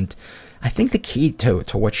 And I think the key to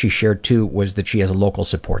what she shared too was that she has a local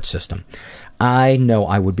support system. I know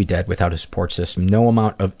I would be dead without a support system. No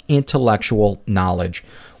amount of intellectual knowledge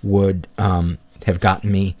would have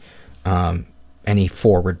gotten me any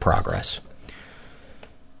forward progress.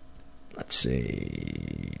 Let's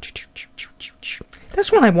see.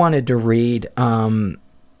 This one I wanted to read.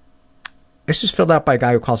 This is filled out by a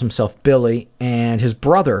guy who calls himself Billy, and his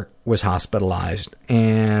brother was hospitalized.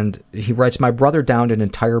 And he writes, my brother downed an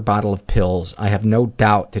entire bottle of pills. I have no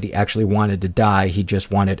doubt that he actually wanted to die. He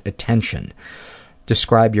just wanted attention.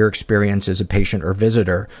 Describe your experience as a patient or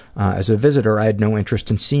visitor. As a visitor, I had no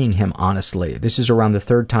interest in seeing him, honestly. This is around the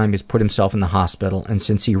third time he's put himself in the hospital, and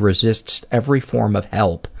since he resists every form of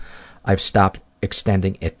help, I've stopped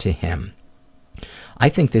extending it to him. I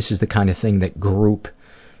think this is the kind of thing that group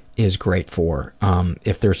is great for.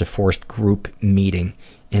 If there's a forced group meeting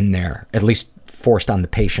in there, at least forced on the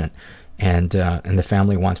patient, and the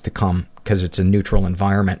family wants to come because it's a neutral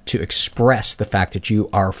environment to express the fact that you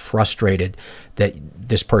are frustrated that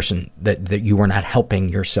this person, that you are not helping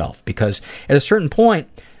yourself. Because at a certain point,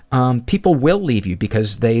 people will leave you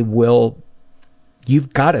because they will.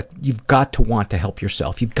 You've got to want to help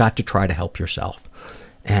yourself. You've got to try to help yourself.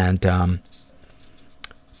 And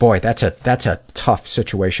boy, that's a tough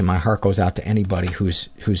situation. My heart goes out to anybody who's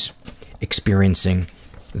experiencing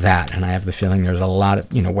that. And I have the feeling there's a lot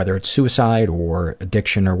of, whether it's suicide or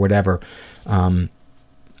addiction or whatever,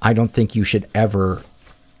 I don't think you should ever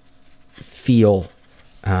feel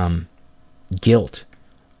guilt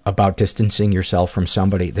about distancing yourself from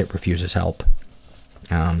somebody that refuses help.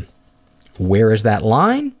 Where is that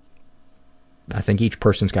line? I think each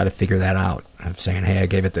person's got to figure that out. I'm saying, hey, I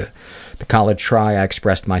gave it the college try. I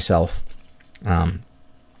expressed myself. All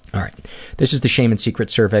right. This is the Shame and Secret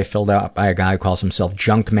survey filled out by a guy who calls himself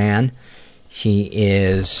Junk Man. He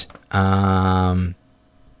is in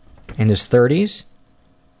his 30s.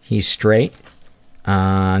 He's straight.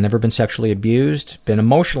 Never been sexually abused. Been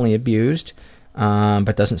emotionally abused,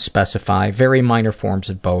 but doesn't specify. Very minor forms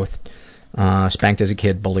of both. Spanked as a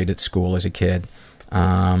kid, bullied at school as a kid.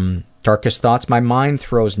 Darkest thoughts. My mind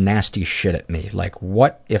throws nasty shit at me. Like,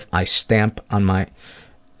 what if I stamp on my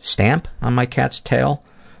cat's tail?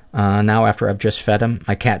 Now after I've just fed him,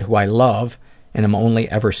 my cat who I love and am only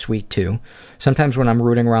ever sweet to. Sometimes when I'm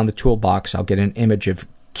rooting around the toolbox, I'll get an image of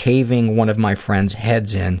caving one of my friends'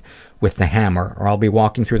 heads in with the hammer, or I'll be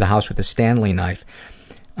walking through the house with a Stanley knife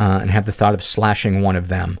and have the thought of slashing one of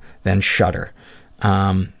them, then shudder.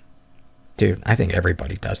 Dude, I think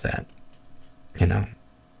everybody does that. You know,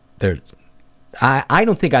 I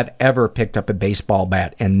don't think I've ever picked up a baseball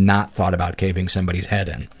bat and not thought about caving somebody's head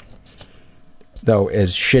in. Though,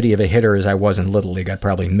 as shitty of a hitter as I was in Little League, I'd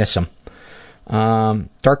probably miss him.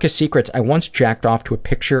 Darkest secrets. I once jacked off to a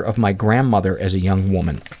picture of my grandmother as a young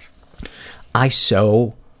woman. I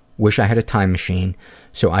so wish I had a time machine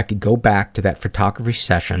so I could go back to that photography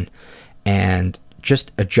session and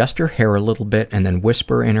just adjust her hair a little bit and then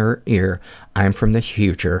whisper in her ear, I'm from the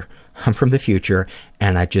future,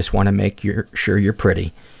 and I just want to make sure you're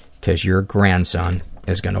pretty, because your grandson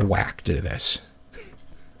is going to whack to this.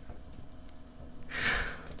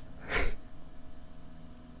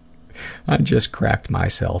 I just cracked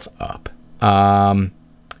myself up.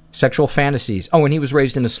 Sexual fantasies. Oh, and he was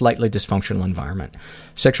raised in a slightly dysfunctional environment.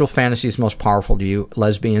 Sexual fantasies most powerful to you.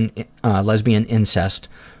 Lesbian incest.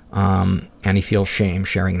 And he feels shame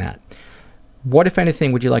sharing that. What, if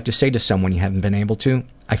anything, would you like to say to someone you haven't been able to?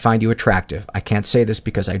 I find you attractive. I can't say this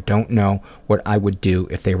because I don't know what I would do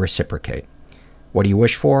if they reciprocate. What do you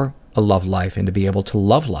wish for? A love life, and to be able to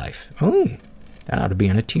love life. Oh, that ought to be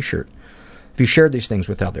on a t-shirt. If you shared these things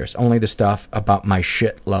with others, only the stuff about my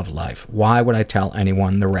shit love life. Why would I tell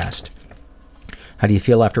anyone the rest? How do you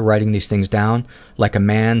feel after writing these things down? Like a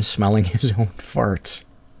man smelling his own farts.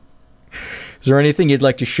 Is there anything you'd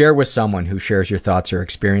like to share with someone who shares your thoughts or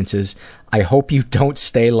experiences? I hope you don't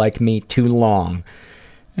stay like me too long.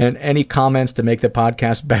 And any comments to make the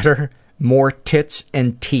podcast better? More tits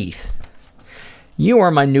and teeth. You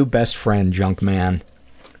are my new best friend, Junk Man.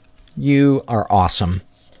 You are awesome.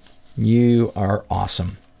 You are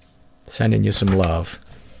awesome. Sending you some love.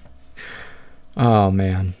 Oh,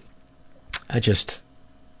 man. I just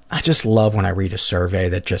love when I read a survey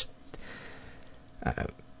that just...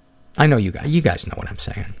 I know you guys know what I'm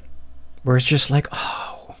saying. Where it's just like,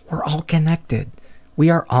 oh, we're all connected. We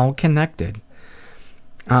are all connected.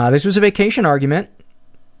 This was a vacation argument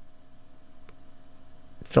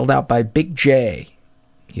filled out by Big J.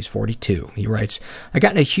 He's 42. He writes, I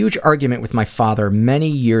got in a huge argument with my father many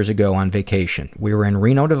years ago on vacation. We were in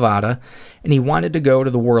Reno, Nevada, and he wanted to go to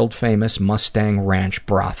the world-famous Mustang Ranch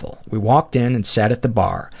brothel. We walked in and sat at the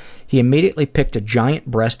bar. He immediately picked a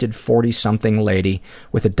giant-breasted 40-something lady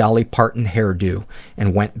with a Dolly Parton hairdo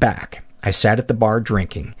and went back. I sat at the bar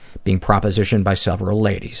drinking, being propositioned by several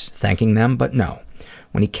ladies, thanking them, but no.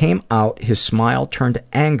 When he came out, his smile turned to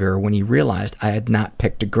anger when he realized I had not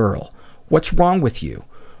picked a girl. What's wrong with you?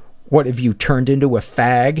 What, have you turned into a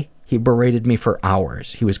fag? He berated me for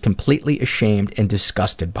hours. He was completely ashamed and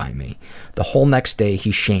disgusted by me. The whole next day,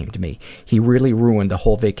 he shamed me. He really ruined the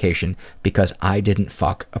whole vacation because I didn't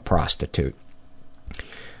fuck a prostitute.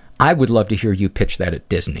 I would love to hear you pitch that at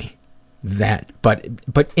Disney.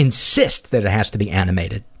 But insist that it has to be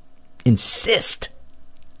animated. Insist.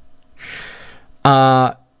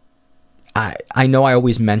 I know I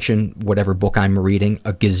always mention whatever book I'm reading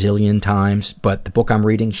a gazillion times, but the book I'm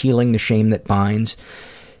reading, Healing the Shame That Binds,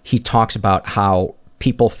 he talks about how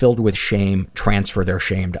people filled with shame transfer their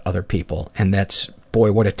shame to other people. And that's,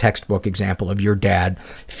 boy, what a textbook example of your dad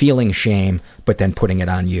feeling shame, but then putting it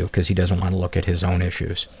on you because he doesn't want to look at his own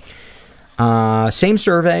issues. Same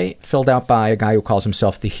survey filled out by a guy who calls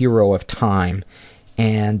himself the Hero of Time.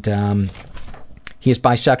 And he is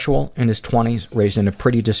bisexual, in his 20s, raised in a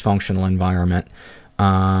pretty dysfunctional environment.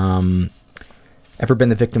 Ever been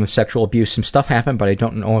the victim of sexual abuse? Some stuff happened, but I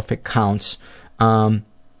don't know if it counts.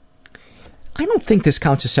 I don't think this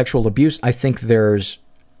counts as sexual abuse. I think there's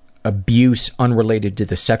abuse unrelated to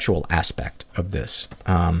the sexual aspect of this.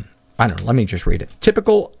 I don't know. Let me just read it.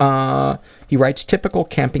 Typical He writes, typical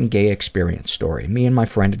camping gay experience story. Me and my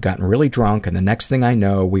friend had gotten really drunk, and the next thing I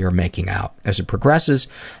know, we are making out. As it progresses,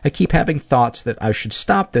 I keep having thoughts that I should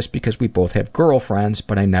stop this because we both have girlfriends,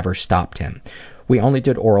 but I never stopped him. We only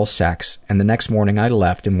did oral sex, and the next morning I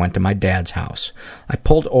left and went to my dad's house. I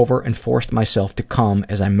pulled over and forced myself to come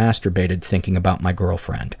as I masturbated thinking about my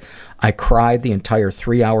girlfriend. I cried the entire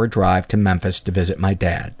 3-hour drive to Memphis to visit my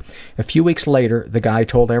dad. A few weeks later, the guy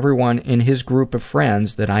told everyone in his group of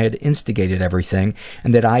friends that I had instigated everything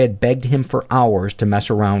and that I had begged him for hours to mess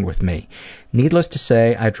around with me. Needless to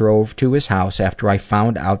say, I drove to his house after I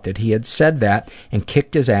found out that he had said that and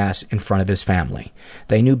kicked his ass in front of his family.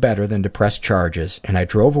 They knew better than to press charges, and I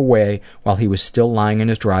drove away while he was still lying in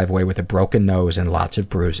his driveway with a broken nose and lots of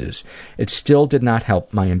bruises. It still did not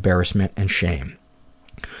help my embarrassment and shame.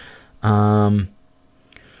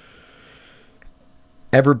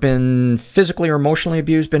 Ever been physically or emotionally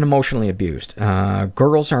abused? Been emotionally abused.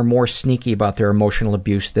 Girls are more sneaky about their emotional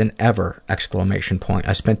abuse than ever! Exclamation point.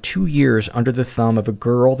 I spent 2 years under the thumb of a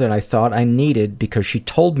girl that I thought I needed because she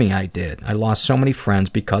told me I did. I lost so many friends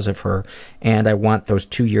because of her, and I want those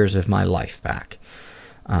 2 years of my life back.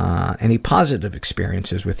 Any positive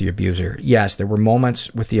experiences with the abuser? Yes, there were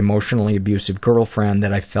moments with the emotionally abusive girlfriend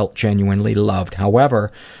that I felt genuinely loved.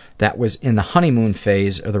 However, that was in the honeymoon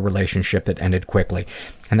phase of the relationship that ended quickly.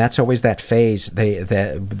 And that's always that phase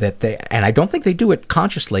that they, and I don't think they do it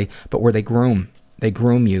consciously, but where they groom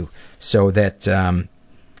you so that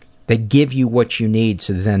they give you what you need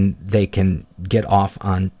so then they can get off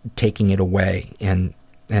on taking it away and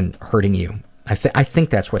hurting you. I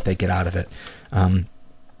think that's what they get out of it.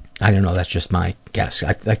 I don't know, that's just my guess.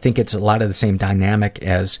 I think it's a lot of the same dynamic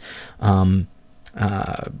as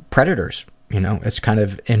predators. You know, it's kind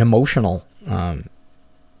of an emotional,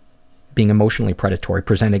 being emotionally predatory,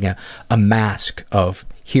 presenting a mask of,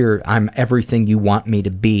 here, I'm everything you want me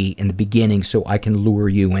to be in the beginning so I can lure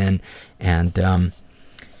you in and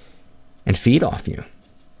feed off you.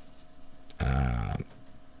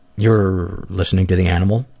 You're listening to the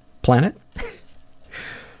Animal Planet?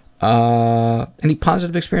 Any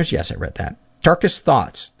positive experience? Yes, I read that. Darkest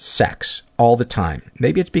thoughts, sex, all the time.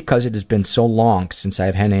 Maybe it's because it has been so long since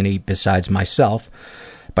I've had any besides myself,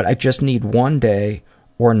 but I just need one day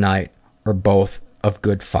or night or both of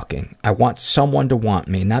good fucking. I want someone to want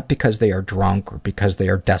me, not because they are drunk or because they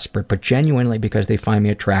are desperate, but genuinely because they find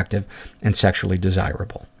me attractive and sexually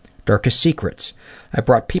desirable. Darkest secrets. I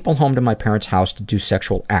brought people home to my parents' house to do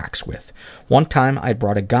sexual acts with. One time, I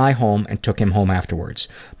brought a guy home and took him home afterwards.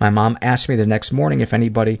 My mom asked me the next morning if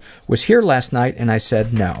anybody was here last night, and I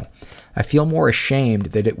said no. I feel more ashamed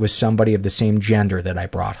that it was somebody of the same gender that I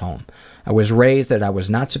brought home. I was raised that I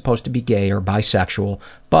was not supposed to be gay or bisexual,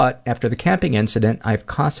 but after the camping incident, I've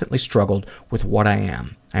constantly struggled with what I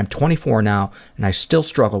am. I am 24 now, and I still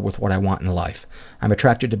struggle with what I want in life. I'm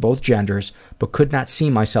attracted to both genders, but could not see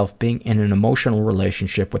myself being in an emotional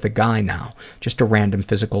relationship with a guy now, just a random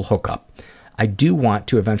physical hookup. I do want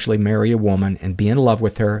to eventually marry a woman and be in love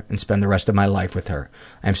with her and spend the rest of my life with her.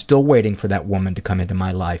 I am still waiting for that woman to come into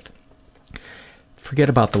my life. Forget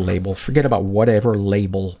about the label. Forget about whatever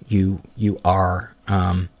label you are.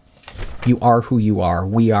 You are who you are.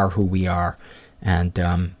 We are who we are.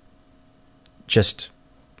 And just,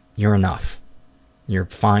 you're enough. You're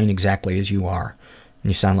fine exactly as you are.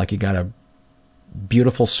 And you sound like you got a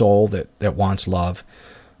beautiful soul that wants love.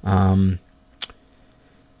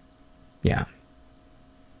 Yeah.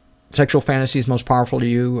 Sexual fantasies most powerful to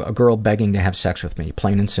you? A girl begging to have sex with me.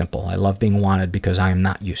 Plain and simple. I love being wanted because I am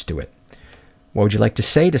not used to it. What would you like to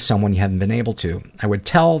say to someone you haven't been able to? I would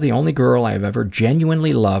tell the only girl I have ever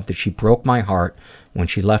genuinely loved that she broke my heart when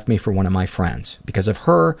she left me for one of my friends. Because of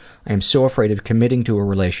her, I am so afraid of committing to a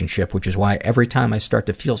relationship, which is why every time I start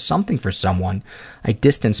to feel something for someone, I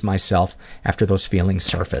distance myself after those feelings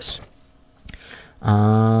surface.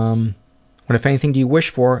 What, if anything, do you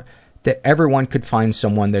wish for? That everyone could find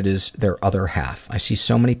someone that is their other half. I see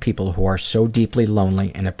so many people who are so deeply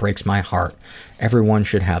lonely, and it breaks my heart. Everyone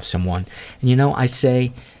should have someone. And you know, I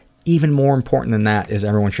say, even more important than that is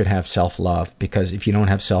everyone should have self-love, because if you don't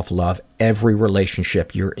have self-love, every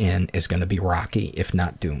relationship you're in is going to be rocky, if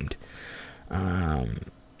not doomed.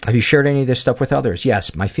 Have you shared any of this stuff with others?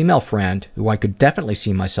 Yes, my female friend, who I could definitely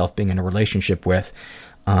see myself being in a relationship with,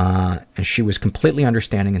 and she was completely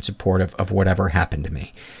understanding and supportive of whatever happened to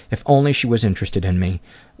me. If only she was interested in me,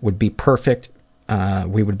 would be perfect.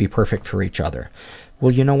 We would be perfect for each other.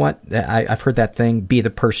 Well, you know what? I've heard that thing, be the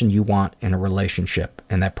person you want in a relationship,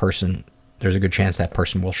 and that person, there's a good chance that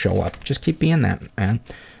person will show up. Just keep being that, man.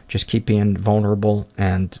 Just keep being vulnerable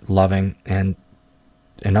and loving, and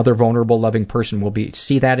another vulnerable, loving person will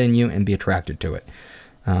see that in you and be attracted to it.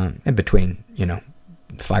 in between,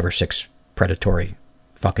 5 or 6 predatory,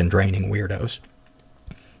 fucking draining weirdos.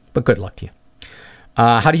 But good luck to you.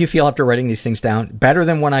 How do you feel after writing these things down? Better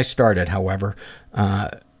than when I started, however.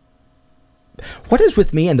 What is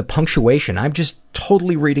with me and the punctuation? I'm just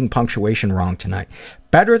totally reading punctuation wrong tonight.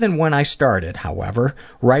 Better than when I started, however.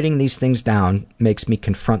 Writing these things down makes me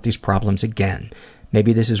confront these problems again.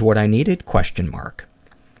 Maybe this is what I needed? ?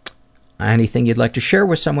 Anything you'd like to share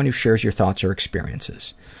with someone who shares your thoughts or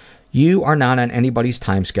experiences? You are not on anybody's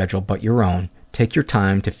time schedule but your own. Take your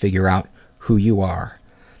time to figure out who you are.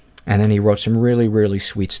 And then he wrote some really, really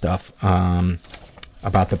sweet stuff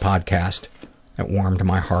about the podcast that warmed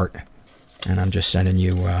my heart. And I'm just sending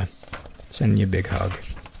you a big hug.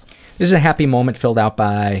 This is a happy moment filled out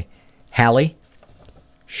by Hallie.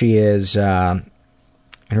 She is in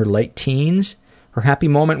her late teens. Her happy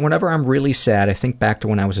moment: whenever I'm really sad, I think back to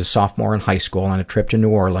when I was a sophomore in high school on a trip to New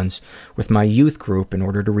Orleans with my youth group in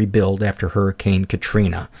order to rebuild after Hurricane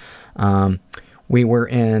Katrina. We were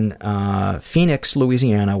in Phoenix,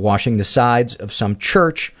 Louisiana, washing the sides of some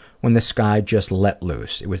church when the sky just let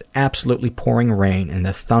loose. It was absolutely pouring rain, and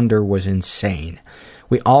the thunder was insane.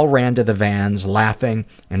 We all ran to the vans, laughing,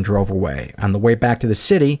 and drove away. On the way back to the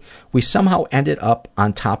city, we somehow ended up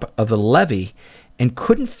on top of the levee and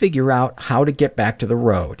couldn't figure out how to get back to the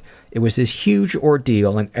road. It was this huge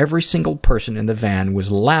ordeal, and every single person in the van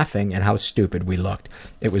was laughing at how stupid we looked.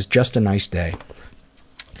 It was just a nice day.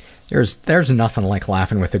 There's nothing like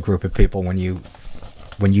laughing with a group of people when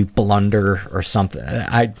you blunder or something.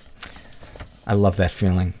 I love that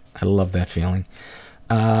feeling. I love that feeling.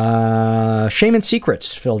 Shame and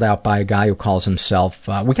Secrets, filled out by a guy who calls himself...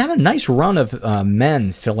 we got a nice run of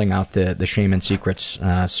men filling out the Shame and Secrets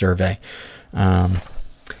survey.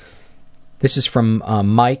 This is from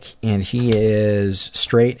Mike, and he is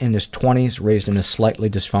straight, in his 20s, raised in a slightly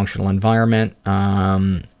dysfunctional environment.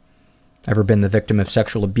 Ever been the victim of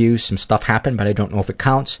sexual abuse? Some stuff happened, but I don't know if it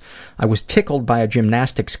counts. I was tickled by a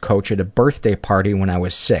gymnastics coach at a birthday party when I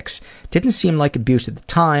was 6. Didn't seem like abuse at the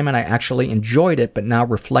time, and I actually enjoyed it, but now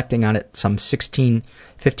reflecting on it some 15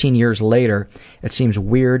 years later, it seems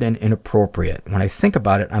weird and inappropriate. When I think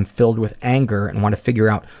about it, I'm filled with anger and want to figure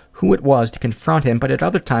out who it was to confront him, but at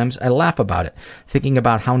other times I laugh about it, thinking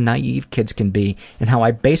about how naive kids can be and how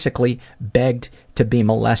I basically begged to be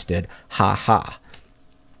molested. Ha ha.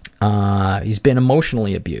 He's been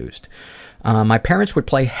emotionally abused. My parents would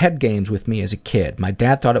play head games with me as a kid. My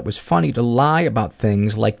dad thought it was funny to lie about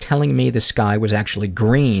things like telling me the sky was actually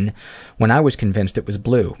green when I was convinced it was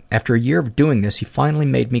blue. After a year of doing this, he finally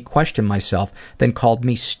made me question myself, then called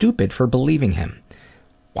me stupid for believing him.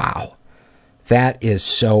 Wow. That is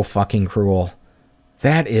so fucking cruel.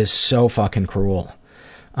 That is so fucking cruel.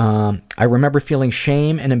 I remember feeling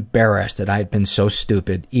shame and embarrassed that I had been so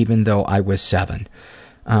stupid, even though I was 7.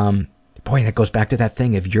 Boy, that goes back to that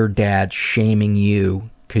thing of your dad shaming you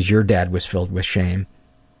because your dad was filled with shame.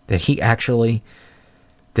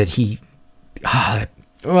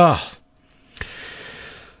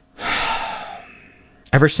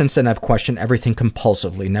 Ever since then, I've questioned everything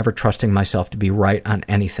compulsively, never trusting myself to be right on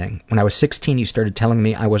anything. When I was 16, he started telling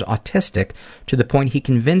me I was autistic to the point he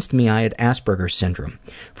convinced me I had Asperger's syndrome.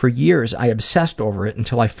 For years, I obsessed over it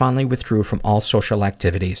until I finally withdrew from all social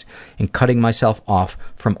activities and cutting myself off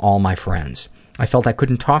from all my friends. I felt I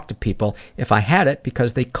couldn't talk to people if I had it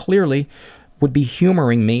because they clearly would be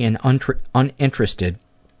humoring me and uninterested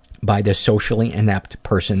by this socially inept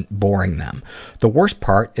person boring them. The worst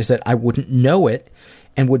part is that I wouldn't know it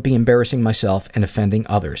and would be embarrassing myself and offending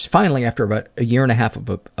others. Finally, after about a year and a half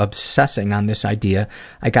of obsessing on this idea,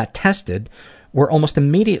 I got tested, where almost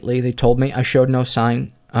immediately they told me I showed no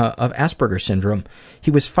sign of Asperger's syndrome. He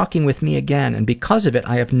was fucking with me again, and because of it,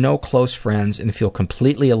 I have no close friends and feel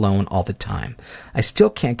completely alone all the time. I still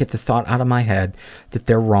can't get the thought out of my head that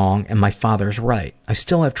they're wrong and my father's right. I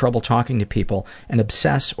still have trouble talking to people and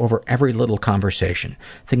obsess over every little conversation,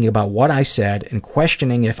 thinking about what I said and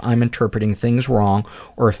questioning if I'm interpreting things wrong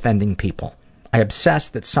or offending people. I obsess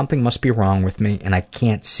that something must be wrong with me and I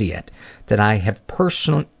can't see it, that I have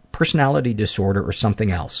personality disorder or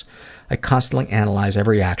something else. I constantly analyze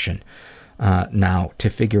every action now to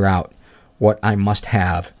figure out what I must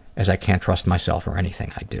have, as I can't trust myself or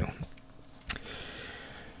anything I do.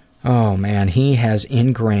 Oh man, he has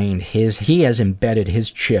embedded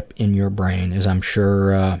his chip in your brain, as I'm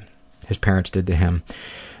sure his parents did to him.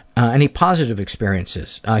 Any positive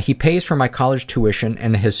experiences? He pays for my college tuition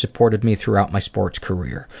and has supported me throughout my sports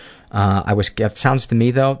career. It sounds to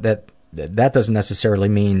me though that doesn't necessarily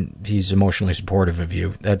mean he's emotionally supportive of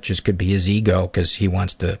you. That just could be his ego because he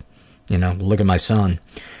wants to, look at my son.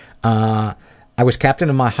 I I was captain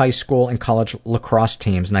of my high school and college lacrosse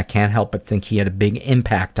teams, and I can't help but think he had a big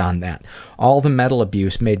impact on that. All the mental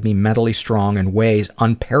abuse made me mentally strong in ways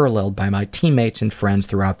unparalleled by my teammates and friends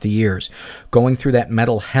throughout the years. Going through that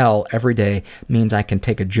mental hell every day means I can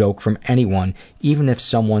take a joke from anyone, even if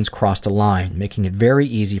someone's crossed a line, making it very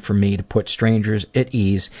easy for me to put strangers at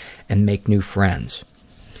ease and make new friends.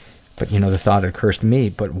 But, the thought occurs to me,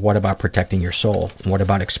 but what about protecting your soul? What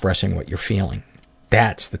about expressing what you're feeling?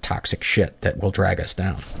 That's the toxic shit that will drag us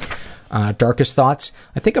down. Darkest thoughts?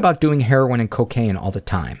 I think about doing heroin and cocaine all the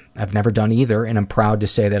time. I've never done either, and I'm proud to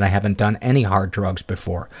say that I haven't done any hard drugs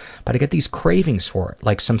before. But I get these cravings for it,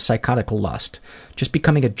 like some psychotic lust. Just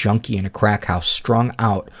becoming a junkie in a crack house, strung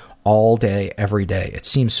out all day, every day. It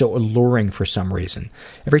seems so alluring for some reason.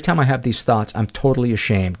 Every time I have these thoughts, I'm totally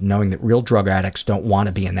ashamed, knowing that real drug addicts don't want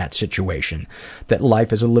to be in that situation. That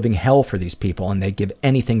life is a living hell for these people, and they give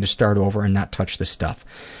anything to start over and not touch the stuff.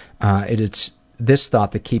 It's this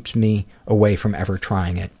thought that keeps me away from ever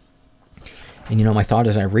trying it. And my thought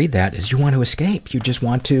as I read that is you want to escape. You just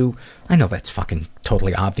want to, I know that's fucking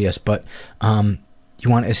totally obvious, but you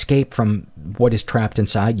want to escape from what is trapped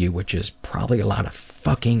inside you, which is probably a lot of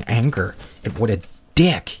fucking anger at what a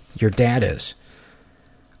dick your dad is.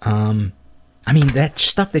 That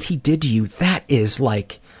stuff that he did to you, that is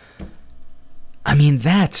like,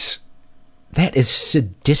 that is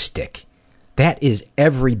sadistic. That is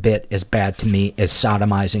every bit as bad to me as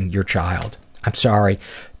sodomizing your child. I'm sorry.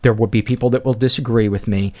 There will be people that will disagree with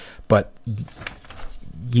me, but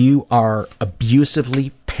you are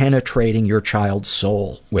abusively penetrating your child's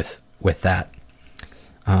soul with that.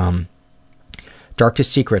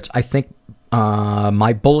 Darkest secrets. I think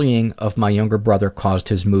my bullying of my younger brother caused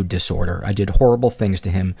his mood disorder. I did horrible things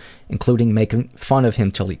to him, including making fun of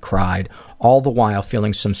him till he cried, all the while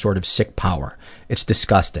feeling some sort of sick power. It's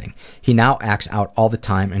disgusting. He now acts out all the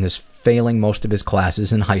time and is failing most of his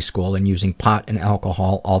classes in high school and using pot and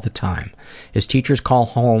alcohol all the time. His teachers call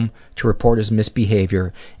home to report his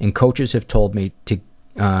misbehavior, and coaches have told me to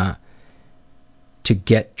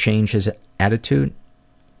change his attitude.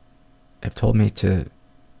 Have told me to,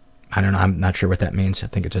 I don't know, I'm not sure what that means. I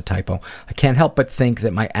think it's a typo. I can't help but think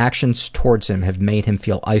that my actions towards him have made him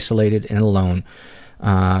feel isolated and alone,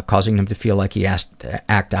 causing him to feel like he has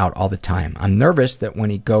to act out all the time. I'm nervous that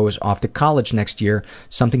when he goes off to college next year,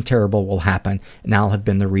 something terrible will happen, and I'll have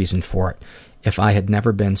been the reason for it. If I had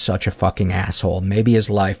never been such a fucking asshole, maybe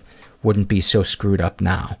his life wouldn't be so screwed up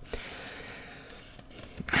now.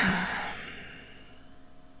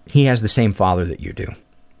 He has the same father that you do.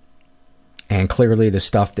 And clearly the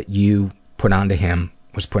stuff that you put onto him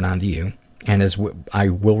was put onto you. And as I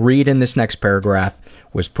will read in this next paragraph,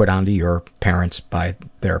 was put onto your parents by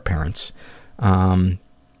their parents.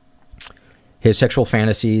 His sexual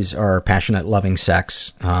fantasies are passionate, loving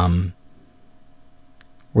sex, where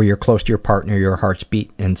you're close to your partner, your hearts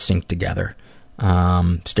beat and sync together,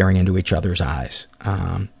 staring into each other's eyes.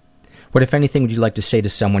 What, if anything, would you like to say to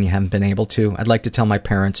someone you haven't been able to? I'd like to tell my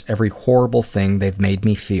parents every horrible thing they've made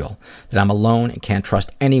me feel, that I'm alone and can't trust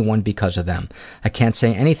anyone because of them. I can't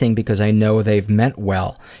say anything because I know they've meant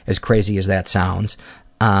well, as crazy as that sounds.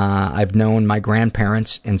 I've known my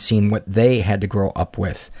grandparents and seen what they had to grow up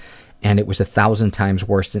with, and it was 1,000 times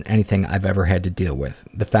worse than anything I've ever had to deal with.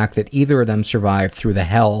 The fact that either of them survived through the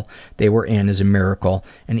hell they were in is a miracle,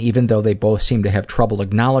 and even though they both seem to have trouble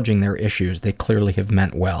acknowledging their issues, they clearly have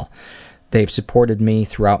meant well. They've supported me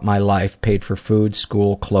throughout my life, paid for food,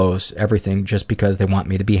 school, clothes, everything, just because they want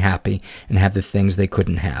me to be happy and have the things they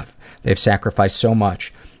couldn't have. They've sacrificed so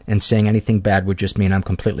much, and saying anything bad would just mean I'm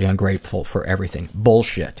completely ungrateful for everything.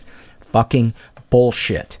 Bullshit. Fucking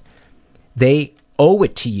bullshit. They owe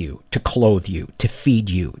it to you to clothe you, to feed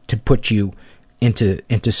you, to put you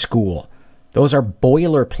into school. Those are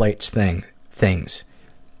boilerplate things.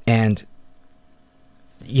 And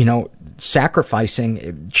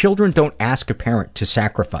sacrificing, children don't ask a parent to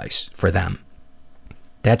sacrifice for them.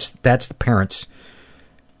 That's the parents.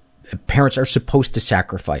 Parents are supposed to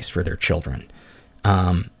sacrifice for their children.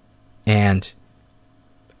 And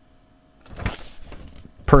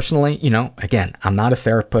personally, again, I'm not a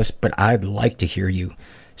therapist, but I'd like to hear you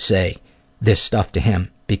say this stuff to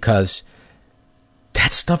him, because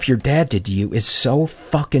that stuff your dad did to you is so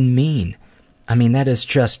fucking mean. I mean, that is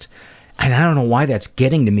just, and I don't know why that's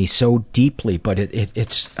getting to me so deeply, but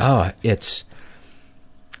it's all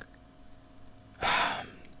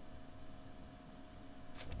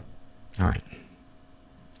right.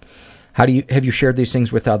 Have you shared these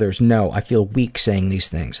things with others? No, I feel weak saying these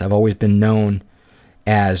things. I've always been known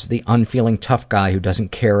as the unfeeling tough guy who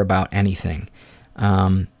doesn't care about anything.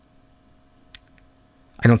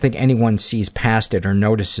 I don't think anyone sees past it or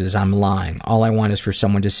notices I'm lying. All I want is for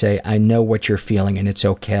someone to say, I know what you're feeling and it's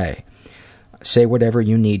okay. Say whatever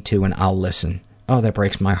you need to and I'll listen. Oh, that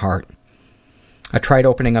breaks my heart. I tried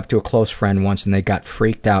opening up to a close friend once and they got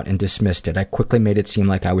freaked out and dismissed it. I quickly made it seem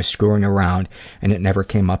like I was screwing around and it never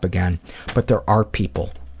came up again. But there are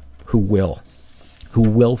people who will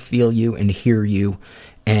feel you and hear you,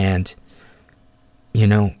 and, you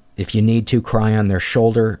know, if you need to, cry on their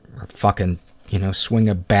shoulder or fucking, you know, swing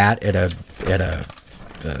a bat at a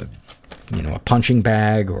punching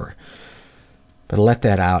bag, but let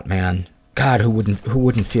that out, man. God, who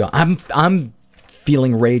wouldn't feel? I'm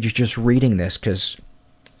feeling rage just reading this, because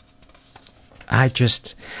I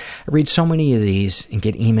read so many of these and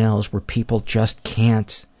get emails where people just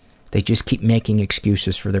can't, they just keep making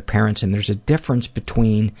excuses for their parents, and there's a difference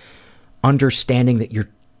between understanding that your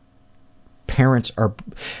parents were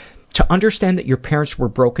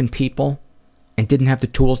broken people and didn't have the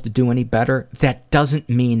tools to do any better. That doesn't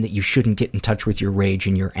mean that you shouldn't get in touch with your rage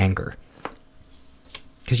and your anger.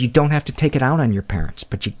 Because you don't have to take it out on your parents,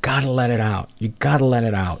 but you gotta let it out. You gotta let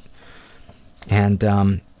it out. And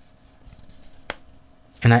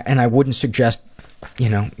I wouldn't suggest, you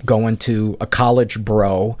know, going to a college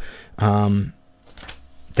bro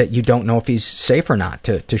that you don't know if he's safe or not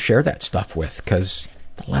to share that stuff with. Because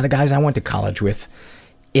a lot of guys I went to college with,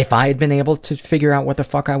 if I had been able to figure out what the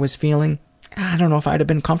fuck I was feeling, I don't know if I'd have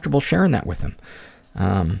been comfortable sharing that with them.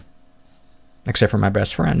 Except for my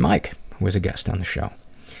best friend, Mike, who was a guest on the show.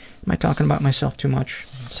 Am I talking about myself too much?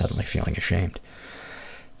 I'm suddenly feeling ashamed.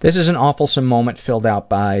 This is an awfulsome moment filled out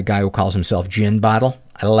by a guy who calls himself Gin Bottle.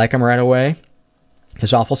 I like him right away.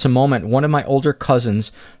 His awfulsome moment: one of my older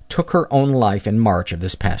cousins took her own life in March of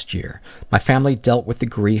this past year. My family dealt with the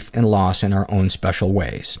grief and loss in our own special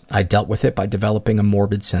ways. I dealt with it by developing a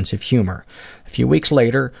morbid sense of humor. A few weeks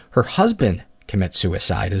later, her husband commits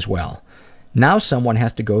suicide as well. Now someone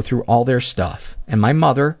has to go through all their stuff, and my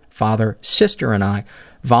mother, father, sister, and I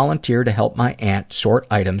volunteer to help my aunt sort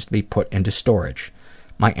items to be put into storage.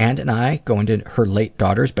 My aunt and I go into her late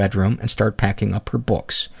daughter's bedroom and start packing up her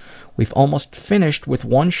books. We've almost finished with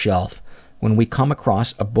one shelf when we come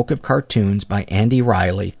across a book of cartoons by Andy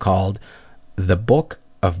Riley called The Book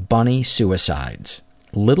of Bunny Suicides.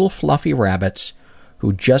 Little fluffy rabbits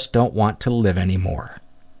who just don't want to live anymore.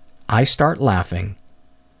 I start laughing.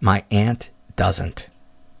 My aunt doesn't.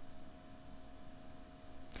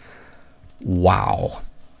 Wow.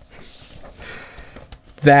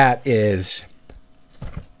 That is,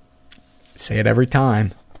 say it every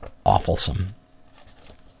time, awfulsome.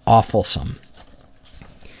 Awfulsome.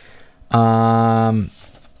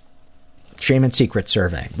 Shame and Secret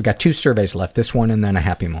survey. We got 2 surveys left, this one and then a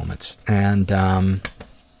Happy Moments. And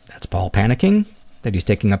that's Paul panicking that he's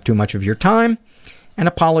taking up too much of your time and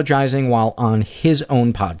apologizing while on his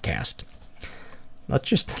own podcast. Let's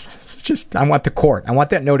just, I want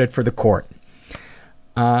that noted for the court.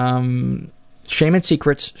 Shame and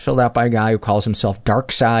Secrets, filled out by a guy who calls himself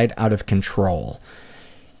Dark Side Out of Control.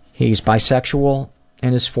 He's bisexual,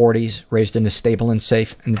 in his 40s, raised in a stable and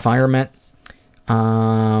safe environment.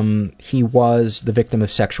 He was the victim of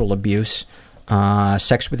sexual abuse,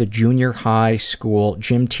 sex with a junior high school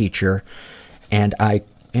gym teacher, and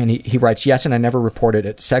he writes, yes, and I never reported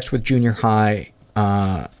it. Sex with junior high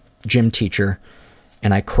gym teacher,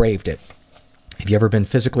 and I craved it. Have you ever been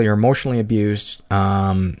physically or emotionally abused?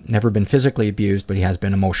 Never been physically abused, but he has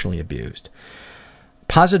been emotionally abused.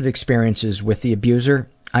 Positive experiences with the abuser: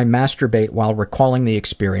 I masturbate while recalling the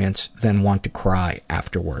experience, then want to cry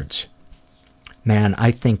afterwards. Man, I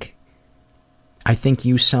think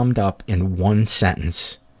you summed up in one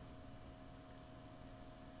sentence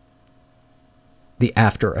the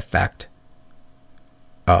after effect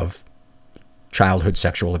of childhood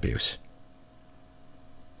sexual abuse.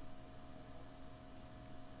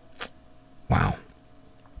 Wow.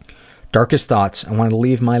 Darkest thoughts: I want to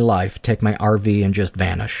leave my life, take my RV and just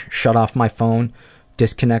vanish. Shut off my phone,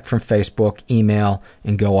 disconnect from Facebook, email,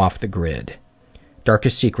 and go off the grid.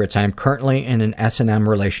 Darkest secrets: I am currently in an S&M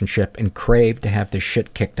relationship and crave to have this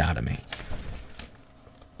shit kicked out of me.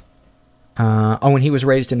 And he was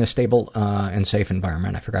raised in a stable and safe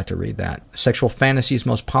environment. I forgot to read that. Sexual fantasies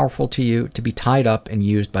most powerful to you: to be tied up and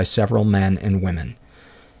used by several men and women.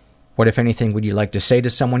 What, if anything, would you like to say to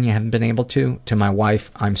someone you haven't been able to? To my wife,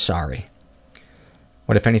 I'm sorry.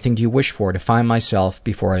 What, if anything, do you wish for? To find myself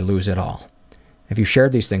before I lose it all. Have you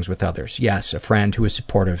shared these things with others? Yes, a friend who is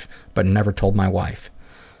supportive, but never told my wife.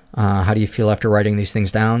 How do you feel after writing these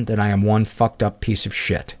things down? That I am one fucked up piece of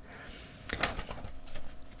shit.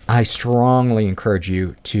 I strongly encourage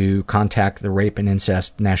you to contact the Rape and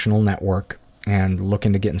Incest National Network and look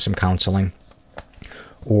into getting some counseling.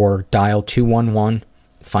 or dial 211,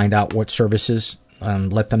 find out what services,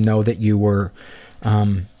 let them know that you were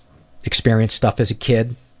experienced stuff as a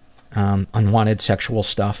kid, unwanted sexual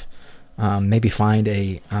stuff. Maybe find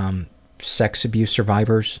a sex abuse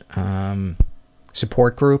survivors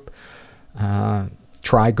support group.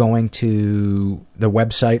 Try going to the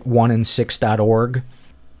website onein6.org,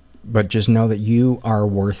 but just know that you are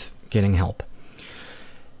worth getting help.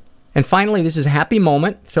 And finally, this is a happy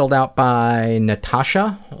moment filled out by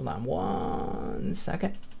Natasha. Hold on one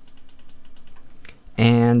second.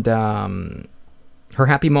 And her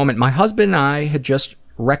happy moment: my husband and I had just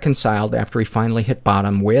reconciled after he finally hit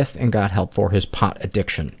bottom with and got help for his pot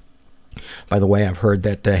addiction. By the way, I've heard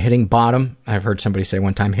that hitting bottom, I've heard somebody say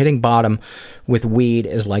one time, hitting bottom with weed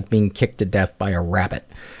is like being kicked to death by a rabbit.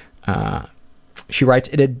 She writes,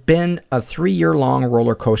 it had been a 3-year-long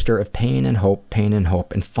roller coaster of pain and hope,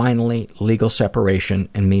 and finally legal separation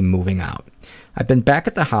and me moving out. I've been back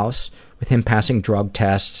at the house with him passing drug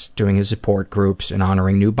tests, doing his support groups, and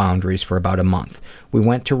honoring new boundaries for about a month. We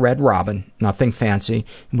went to Red Robin, nothing fancy,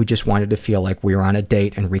 and we just wanted to feel like we were on a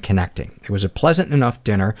date and reconnecting. It was a pleasant enough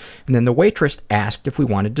dinner, and then the waitress asked if we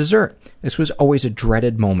wanted dessert. This was always a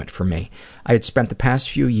dreaded moment for me. I had spent the past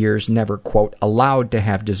few years never, quote, allowed to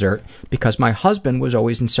have dessert because my husband was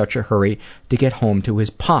always in such a hurry to get home to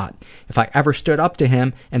his pot. If I ever stood up to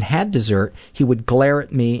him and had dessert, he would glare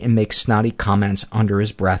at me and make snotty comments under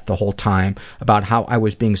his breath the whole time about how I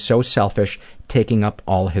was being so selfish, taking up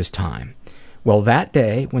all his time. Well, that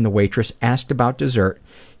day, when the waitress asked about dessert,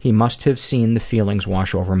 he must have seen the feelings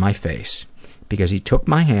wash over my face, because he took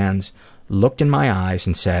my hands, looked in my eyes,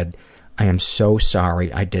 and said, I am so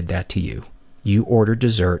sorry I did that to you. You order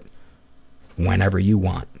dessert whenever you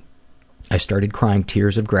want. I started crying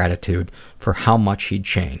tears of gratitude for how much he'd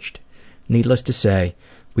changed. Needless to say,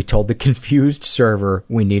 we told the confused server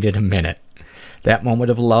we needed a minute. That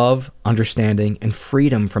moment of love, understanding, and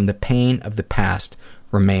freedom from the pain of the past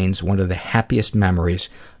remains one of the happiest memories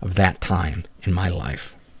of that time in my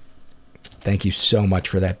life. Thank you so much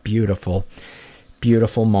for that beautiful,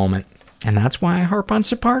 beautiful moment. And that's why I harp on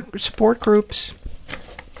support groups.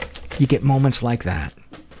 You get moments like that.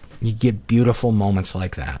 You get beautiful moments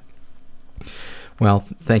like that. Well,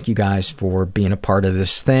 thank you guys for being a part of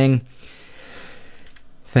this thing.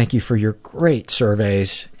 Thank you for your great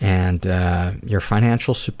surveys and your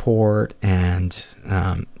financial support and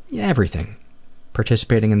everything.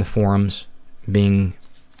 Participating in the forums, being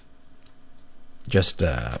just...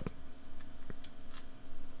 all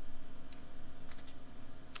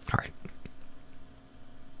right.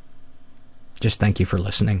 Just thank you for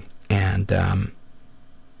listening. And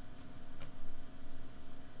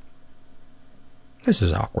this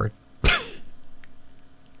is awkward.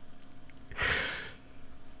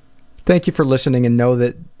 Thank you for listening, and know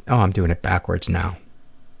that... Oh, I'm doing it backwards now.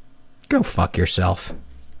 Go fuck yourself.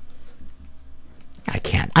 I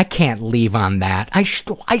can't leave on that. I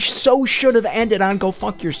so should have ended on go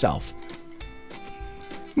fuck yourself.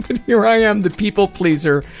 But here I am, the people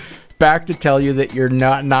pleaser, back to tell you that you're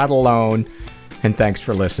not alone, and thanks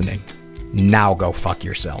for listening. Now go fuck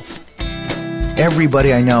yourself.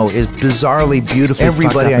 Everybody I know is bizarrely beautifully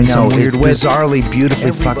fucked up in some weird way. Bizarrely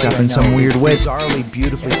beautifully fucked up in some weird way. Bizarrely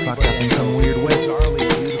beautifully fucked up in some